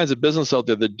all kinds of business out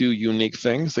there that do unique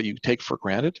things that you take for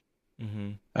granted.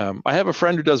 Mm-hmm. I have a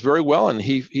friend who does very well, and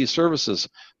he services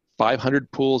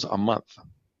 500 pools a month.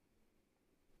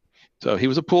 So he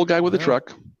was a pool guy with a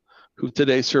truck who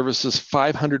today services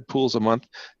 500 pools a month,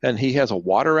 and he has a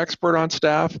water expert on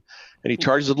staff, and he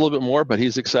charges a little bit more, but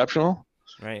he's exceptional.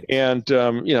 Right. And,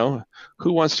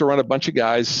 who wants to run a bunch of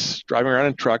guys driving around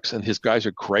in trucks, and his guys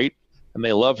are great, and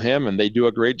they love him, and they do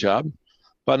a great job,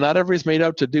 but not everybody's made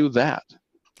out to do that.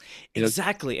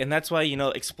 Exactly. And that's why,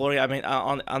 exploring, I mean,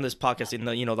 on this podcast, in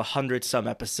the 100-some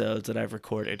episodes that I've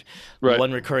recorded, right,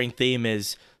 one recurring theme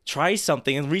is try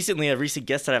something. And recently, a recent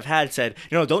guest that I've had said,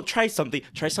 don't try something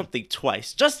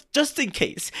twice, just in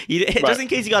case, just in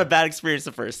case you got a bad experience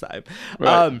the first time.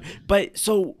 Right. But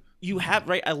so you have,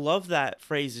 right, I love that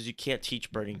phrase is you can't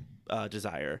teach burning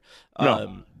desire.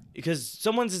 No. Because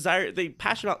someone's desire, they're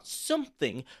passionate about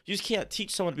something. You just can't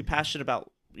teach someone to be passionate about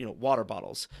water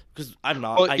bottles, because I'm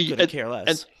not. Well, I couldn't care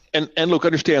less. And look,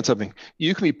 understand something.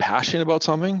 You can be passionate about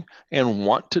something and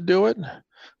want to do it,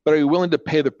 but are you willing to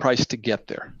pay the price to get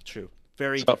there? True.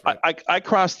 Very so different. I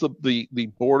crossed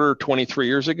the border 23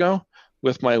 years ago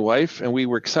with my wife, and we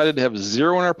were excited to have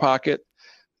zero in our pocket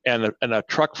and a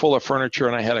truck full of furniture,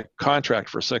 and I had a contract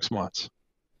for 6 months.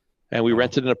 And we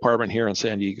rented an apartment here in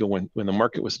San Diego when the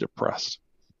market was depressed.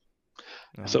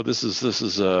 So this is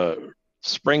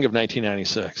spring of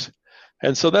 1996.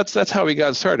 And so that's how we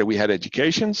got started. We had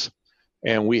educations,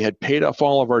 and we had paid off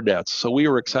all of our debts. So we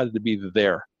were excited to be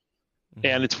there. Mm-hmm.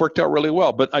 And it's worked out really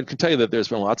well. But I can tell you that there's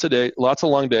been lots of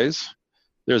long days.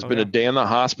 There's been a day in the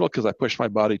hospital because I pushed my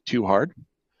body too hard.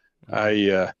 Mm-hmm.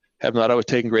 I have not always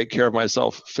taken great care of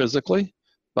myself physically.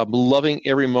 But I'm loving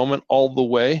every moment all the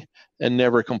way and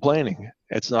never complaining.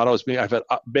 It's not always me. I've had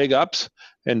big ups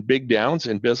and big downs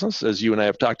in business, as you and I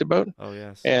have talked about. Oh,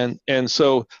 yes. And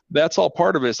so that's all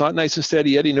part of it. It's not nice and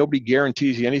steady, Eddie. Nobody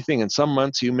guarantees you anything. In some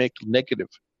months, you make negative.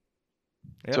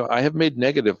 Yep. So I have made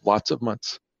negative lots of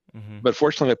months. Mm-hmm. But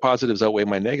fortunately, my positives outweigh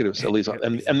my negatives, at least.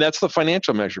 And that's the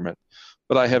financial measurement.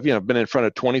 But I have been in front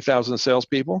of 20,000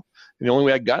 salespeople. And the only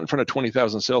way I got in front of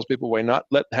 20,000 salespeople, why not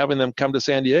having them come to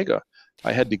San Diego?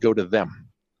 I had to go to them.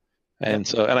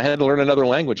 And I had to learn another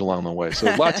language along the way.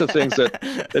 So lots of things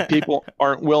that people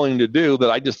aren't willing to do that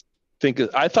I just think,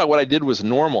 I thought what I did was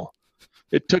normal.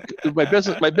 It took my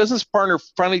business partner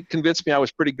finally convinced me I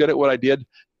was pretty good at what I did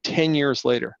 10 years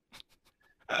later.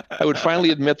 I would finally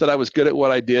admit that I was good at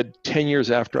what I did 10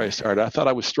 years after I started. I thought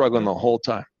I was struggling the whole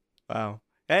time. Wow.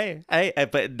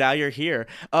 But now you're here.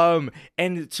 And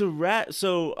to wrap,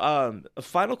 so a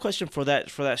final question for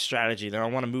that strategy. Then I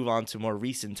want to move on to more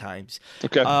recent times.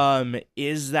 Okay.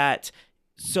 Is that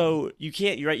so you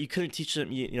can't? You're right. You couldn't teach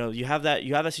them. You know, you have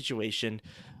that situation.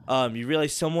 You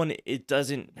realize someone it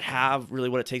doesn't have really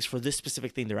what it takes for this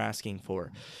specific thing they're asking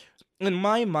for. In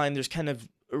my mind, there's kind of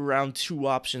around two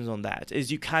options on that is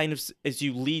you kind of as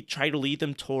you try to lead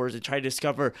them towards and try to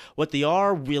discover what they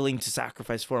are willing to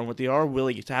sacrifice for and what they are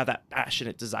willing to have that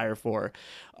passionate desire for,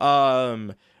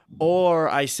 or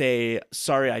I say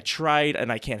sorry I tried and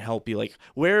I can't help you. Like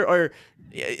where are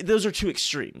those are two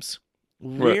extremes.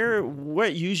 Right.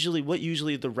 What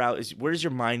usually the route is, where does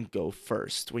your mind go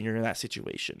first when you're in that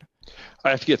situation? I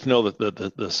have to get to know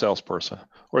the salesperson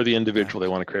or the Okay. individual they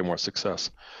want to create more success.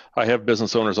 I have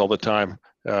business owners all the time.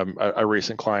 A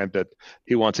recent client that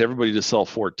he wants everybody to sell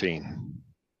 14,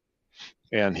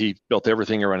 and he built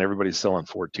everything around everybody selling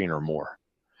 14 or more.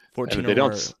 And 14 if or they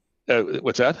more. don't,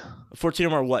 what's that? 14 or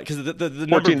more what? Because the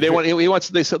number 14. He wants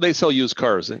they sell used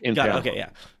cars in got it. town. Okay, yeah.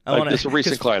 I Like want this is a to because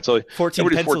recent client. So 14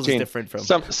 everybody's pencils is 14. different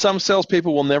from. Some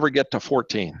salespeople will never get to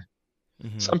 14. Hmm.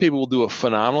 Some people will do a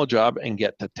phenomenal job and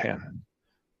get to 10.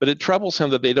 But it troubles him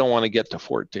that they don't want to get to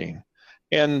 14.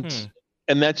 And Hmm.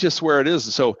 and that's just where it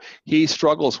is. So he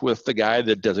struggles with the guy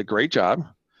that does a great job,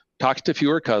 talks to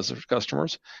fewer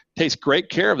customers, takes great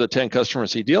care of the 10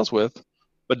 customers he deals with,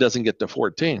 but doesn't get to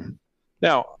 14.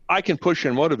 Now, I can push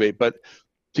and motivate, but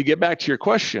to get back to your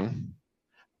question,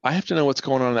 I have to know what's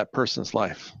going on in that person's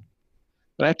life.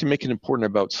 And I have to make it important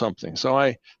about something. So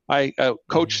I Hmm.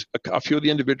 coach a few of the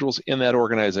individuals in that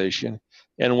organization.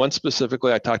 And one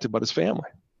specifically, I talked about his family.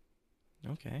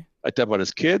 Okay. I talked about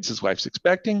his kids, his wife's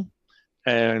expecting,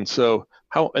 and so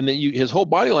and then his whole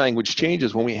body language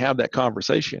changes when we have that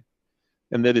conversation,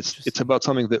 and that it's Interesting. about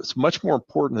something that's much more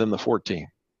important than the 14. In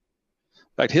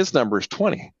fact, his number is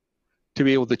 20 to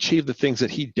be able to achieve the things that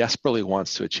he desperately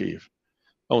wants to achieve: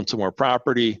 own some more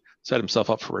property, set himself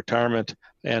up for retirement,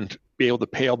 and be able to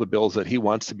pay all the bills that he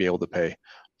wants to be able to pay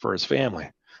for his family.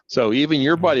 So even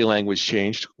your Hmm. body language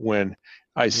changed when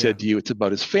I Yeah. said to you it's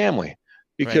about his family, Right.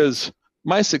 because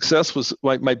my success was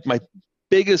my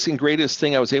biggest and greatest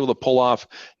thing I was able to pull off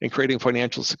in creating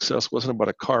financial success wasn't about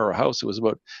a car or a house. It was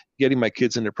about getting my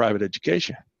kids into private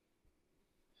education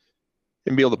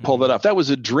and be able to pull that Hmm. off. That was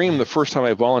a dream the Right. first time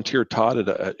I volunteer taught at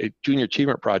a junior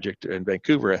achievement project in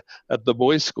Vancouver at the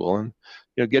boys' school. And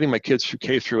getting my kids through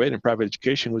K through 8 in private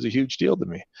education was a huge deal to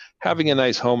me. Having a Hmm.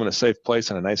 nice home and a safe place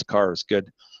and a nice car is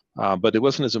good, but it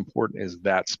wasn't as important as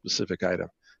that specific item.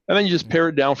 And then you just pare Hmm.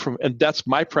 it down and that's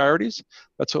my priorities.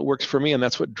 That's what works for me, and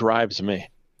that's what drives me.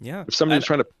 Yeah. If somebody was And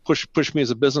trying to push me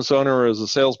as a business owner or as a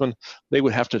salesman, they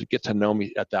would have to get to know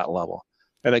me at that level.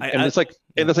 And I, and I it's like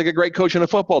and yeah. it's like a great coach in a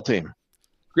football team.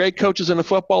 Great Yep. coaches in the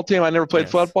football team. I never played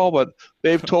Yes. football, but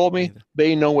they've told Me me neither.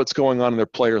 they know what's going on in their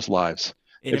players' lives.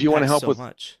 It If you want to impacts help so with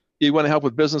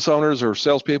much. business owners or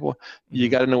salespeople, you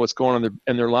Hmm. got to know what's going on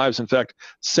in their lives. In fact,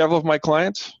 several of my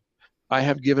clients I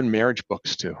have given marriage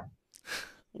books to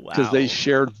because they Wow.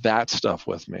 shared that stuff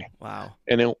with me. Wow.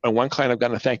 And one client I've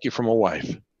gotten a thank you from a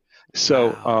wife.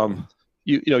 So Wow.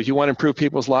 you want to improve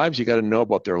people's lives, you got to know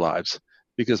about their lives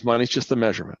because money's just the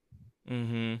measurement.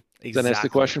 Hmm. Does that answer the Exactly.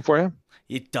 question for you?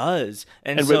 It does.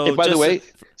 And And so by the just way,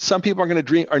 some people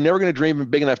are never going to dream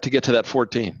big enough to get to that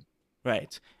 14.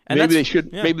 right. And Maybe that's they should.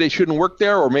 yeah. Maybe they shouldn't work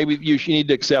there, or maybe you need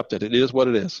to accept it. It is what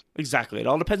it is. Exactly. It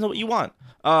all depends on what you want.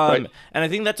 Right. And I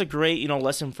think that's a great,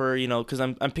 lesson for, because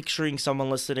I'm picturing someone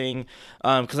listening,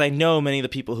 because I know many of the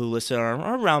people who listen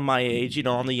are around my age,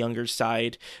 on the younger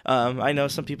side. I know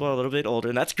some people are a little bit older,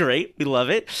 and that's great. We love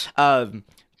it.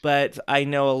 But I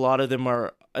know a lot of them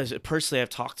are. Personally, I've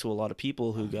talked to a lot of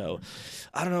people who go,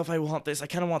 I don't know if I want this. I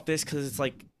kind of want this because it's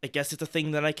like I guess it's a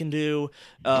thing that I can do.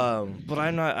 But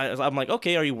I'm not. I'm like,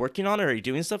 okay, are you working on it? Are you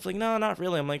doing stuff? Like, no, not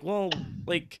really. I'm like, well,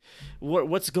 like,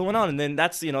 what's going on? And then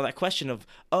that's that question of,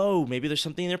 oh, maybe there's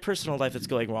something in their personal life that's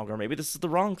going wrong, or maybe this is the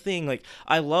wrong thing. Like,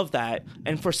 I love that.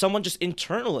 And for someone just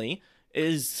internally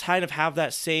is kind of have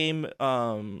that same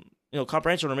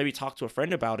comprehension, or maybe talk to a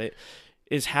friend about it,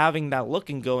 is having that look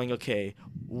and going, okay,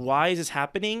 why is this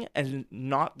happening? And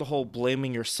not the whole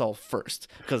blaming yourself first,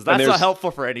 because And that's not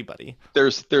helpful for anybody.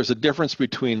 there's a difference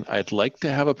between I'd like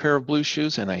to have a pair of blue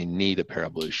shoes and I need a pair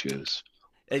of blue shoes.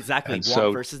 Exactly. And Want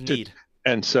so versus to need.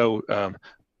 and so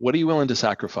what are you willing to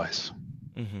sacrifice?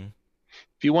 Mm-hmm.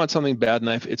 if you want something bad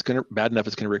enough, it's going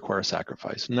to require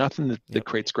sacrifice. Nothing that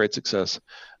creates great success.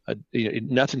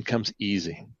 Nothing comes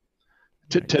easy.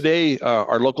 Right. Today,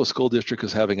 our local school district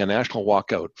is having a national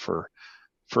walkout for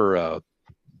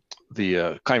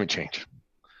the climate change.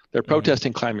 They're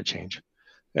protesting climate change,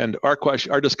 and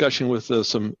our discussion with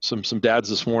some dads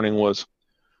this morning was,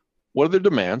 what are their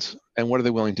demands and what are they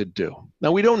willing to do?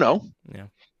 Now we don't know. Yeah.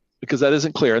 Because that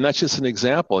isn't clear, and that's just an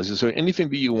example. Is so anything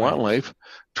that you want in life,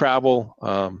 travel,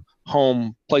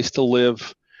 home, place to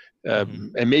live,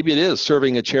 and maybe it is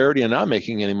serving a charity and not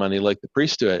making any money like the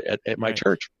priests do at my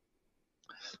church.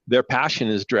 Their passion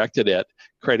is directed at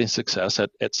creating success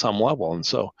at some level. And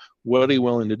so what are you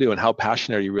willing to do, and how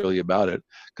passionate are you really about it?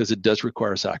 Because it does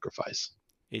require sacrifice.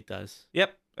 It does.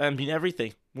 Yep. I mean,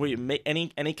 everything. Where you make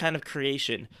any kind of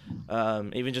creation,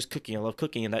 even just cooking. I love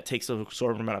cooking, and that takes a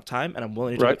certain amount of time, and I'm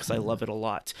willing to do it because I love it a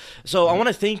lot. So I want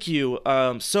to thank you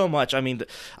so much. I mean,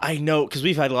 I know, because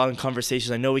we've had a lot of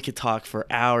conversations. I know we could talk for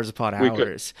hours upon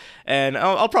hours, and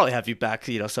I'll probably have you back,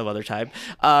 some other time.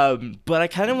 But I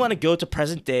kind of want to go to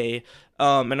present day.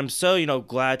 And I'm so,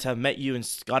 glad to have met you and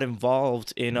got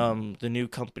involved in the new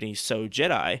company, So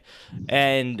Jedi,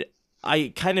 and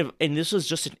I kind of, and this was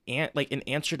just an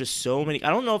answer to so many. I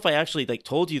don't know if I actually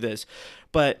told you this,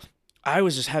 but I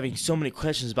was just having so many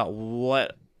questions about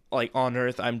what on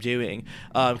earth I'm doing,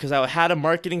 because I had a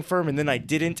marketing firm and then I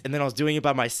didn't, and then I was doing it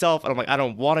by myself, and I'm like, I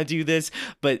don't want to do this,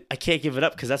 but I can't give it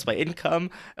up because that's my income.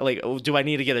 Do I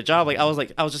need to get a job? I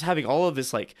was just having all of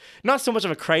this, not so much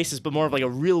of a crisis, but more of a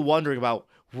real wondering about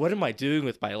what am I doing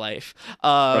with my life.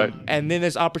 And then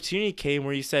this opportunity came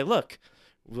where you say, look,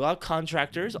 without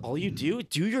contractors, all you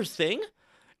do your thing,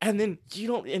 and then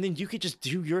you could just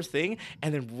do your thing,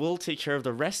 and then we'll take care of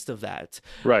the rest of that.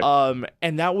 Right.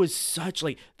 And that was such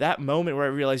that moment where I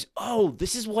realized, oh,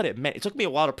 this is what it meant. It took me a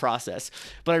while to process,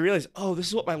 but I realized, oh, this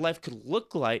is what my life could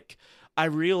look like. I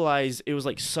realized it was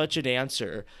such an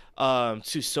answer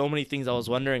to so many things I was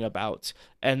wondering about.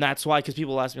 And that's why, because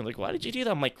people ask me, why did you do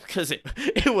that? I'm like, because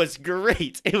it was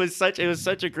great. It was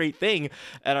such a great thing.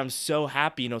 And I'm so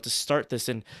happy, to start this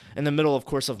in the middle, of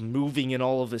course, of moving and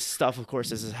all of this stuff, of course,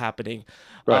 this is happening.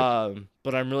 Right.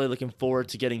 But I'm really looking forward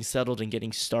to getting settled and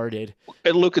getting started.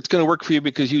 And look, it's going to work for you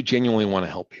because you genuinely want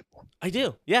to help people. I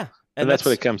do. Yeah. And that's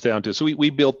what it comes down to. So we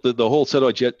built the whole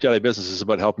Citadel Jedi business is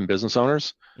about helping business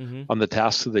owners on the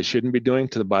tasks that they shouldn't be doing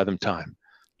to buy them time.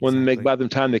 When they buy them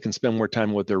time, they can spend more time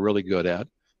on what they're really good at.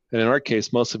 And in our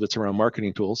case, most of it's around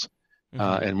marketing tools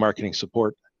and marketing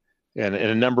support and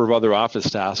a number of other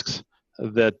office tasks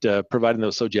that providing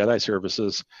those So Jedi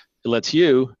services, it lets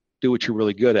you do what you're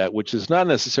really good at, which is not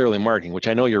necessarily marketing, which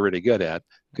I know you're really good at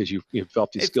because you've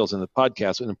developed these skills in the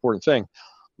podcast, an important thing.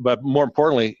 But more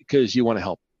importantly, because you want to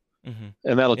help. And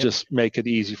that'll just make it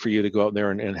easy for you to go out there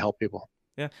and help people.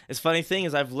 Yeah, it's funny thing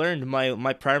is I've learned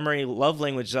my primary love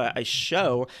language that I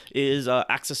show is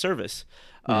acts of service.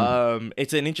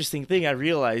 It's an interesting thing I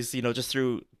realized, just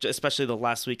through, especially the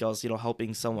last week I was,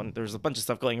 helping someone. There was a bunch of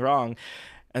stuff going wrong.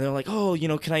 And they're like, oh,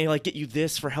 can I get you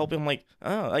this for helping? I'm like,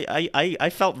 oh, I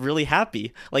felt really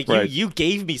happy. You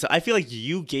gave me, so I feel like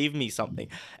you gave me something.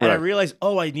 And I realized,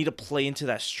 oh, I need to play into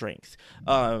that strength.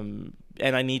 And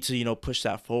I need to, push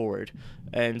that forward.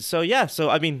 And so, yeah,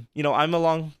 I mean, I'm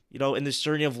along, in this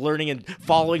journey of learning and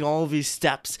following all of these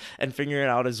steps and figuring it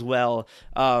out as well.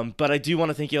 But I do want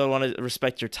to thank you. I want to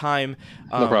respect your time.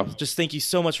 No problem. Just thank you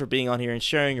so much for being on here and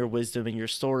sharing your wisdom and your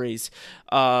stories.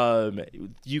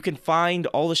 You can find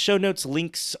all the show notes,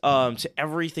 links to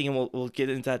everything, and we'll get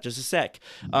into that in just a sec,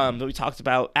 that we talked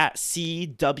about at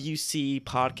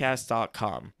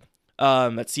cwcpodcast.com.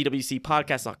 That's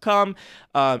cwcpodcast.com.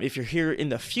 If you're here in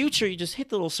the future, you just hit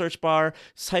the little search bar,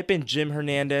 type in Jim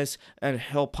Hernandez, and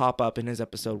he'll pop up, and his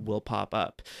episode will pop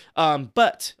up.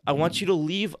 But I want you to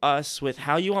leave us with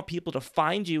how you want people to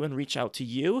find you and reach out to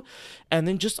you, and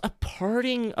then just a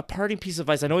parting piece of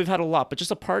advice. I know we've had a lot, but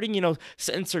just a parting,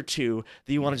 sentence or two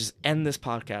that you want to just end this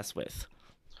podcast with.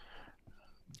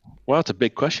 Well, it's a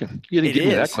big question. You didn't give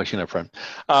me that question up front.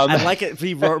 I'd like it to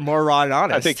be more raw and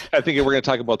honest. I think if we're going to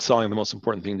talk about selling, the most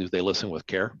important thing is they listen with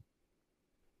care,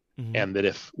 and that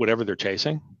if whatever they're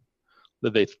chasing,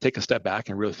 that they take a step back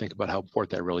and really think about how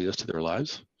important that really is to their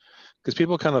lives. Because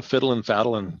people kind of fiddle and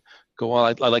faddle and go, well,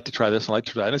 I'd like to try this, and I like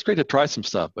to try that. And it's great to try some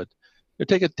stuff, but you're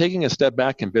taking a step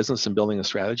back in business and building a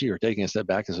strategy, or taking a step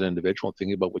back as an individual and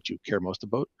thinking about what you care most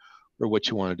about or what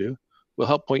you want to do will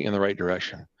help point you in the right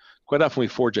direction. Quite often we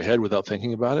forge ahead without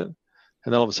thinking about it. And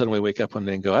then all of a sudden we wake up one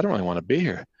day and go, I don't really want to be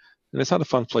here. And it's not a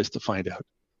fun place to find out.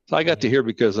 So I got to here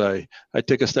because I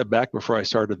took a step back before I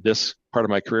started this part of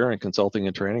my career in consulting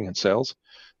and training and sales.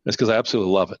 It's because I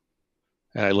absolutely love it.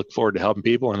 And I look forward to helping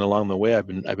people. And along the way, I've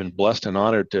been blessed and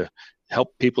honored to help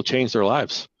people change their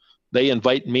lives. They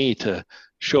invite me to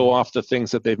show off the things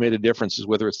that they've made a difference,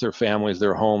 whether it's their families,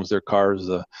 their homes, their cars,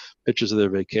 the pictures of their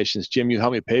vacations. Jim, you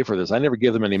help me pay for this. I never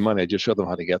give them any money. I just show them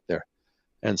how to get there.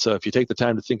 And so if you take the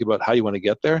time to think about how you want to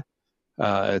get there,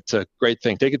 it's a great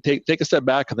thing. Take a step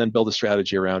back and then build a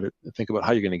strategy around it. Think about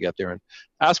how you're going to get there and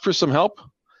ask for some help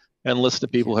and listen to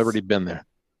people who have already been there.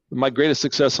 My greatest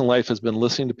success in life has been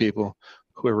listening to people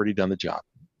who have already done the job.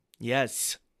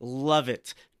 Yes. Love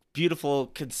it. Beautiful,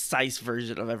 concise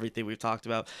version of everything we've talked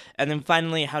about. And then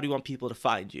finally, how do you want people to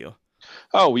find you?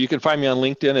 Oh, well, you can find me on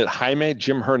LinkedIn at Jaime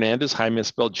Jim Hernandez. Jaime is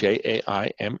spelled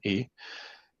Jaime.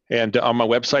 And on my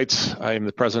websites, I am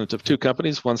the president of two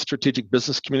companies, one Strategic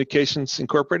Business Communications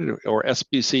Incorporated, or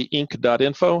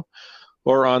sbcinc.info,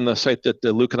 or on the site that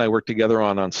Luke and I work together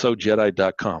on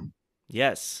SoJedi.com.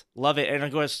 Yes, love it. And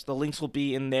of course, the links will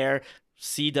be in there.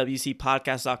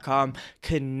 cwcpodcast.com.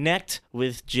 Connect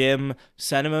with Jim.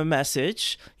 Send him a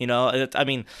message. You know, I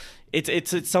mean,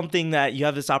 it's something that you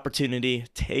have this opportunity.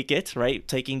 Take it, right?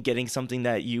 Getting something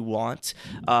that you want.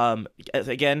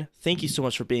 Again, thank you so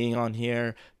much for being on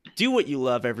here. Do what you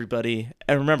love, everybody.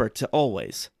 And remember to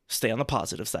always stay on the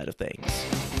positive side of things.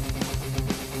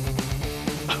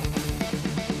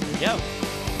 There you go.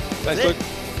 Thanks, Luke.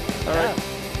 All right.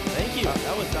 Thank you.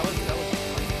 That was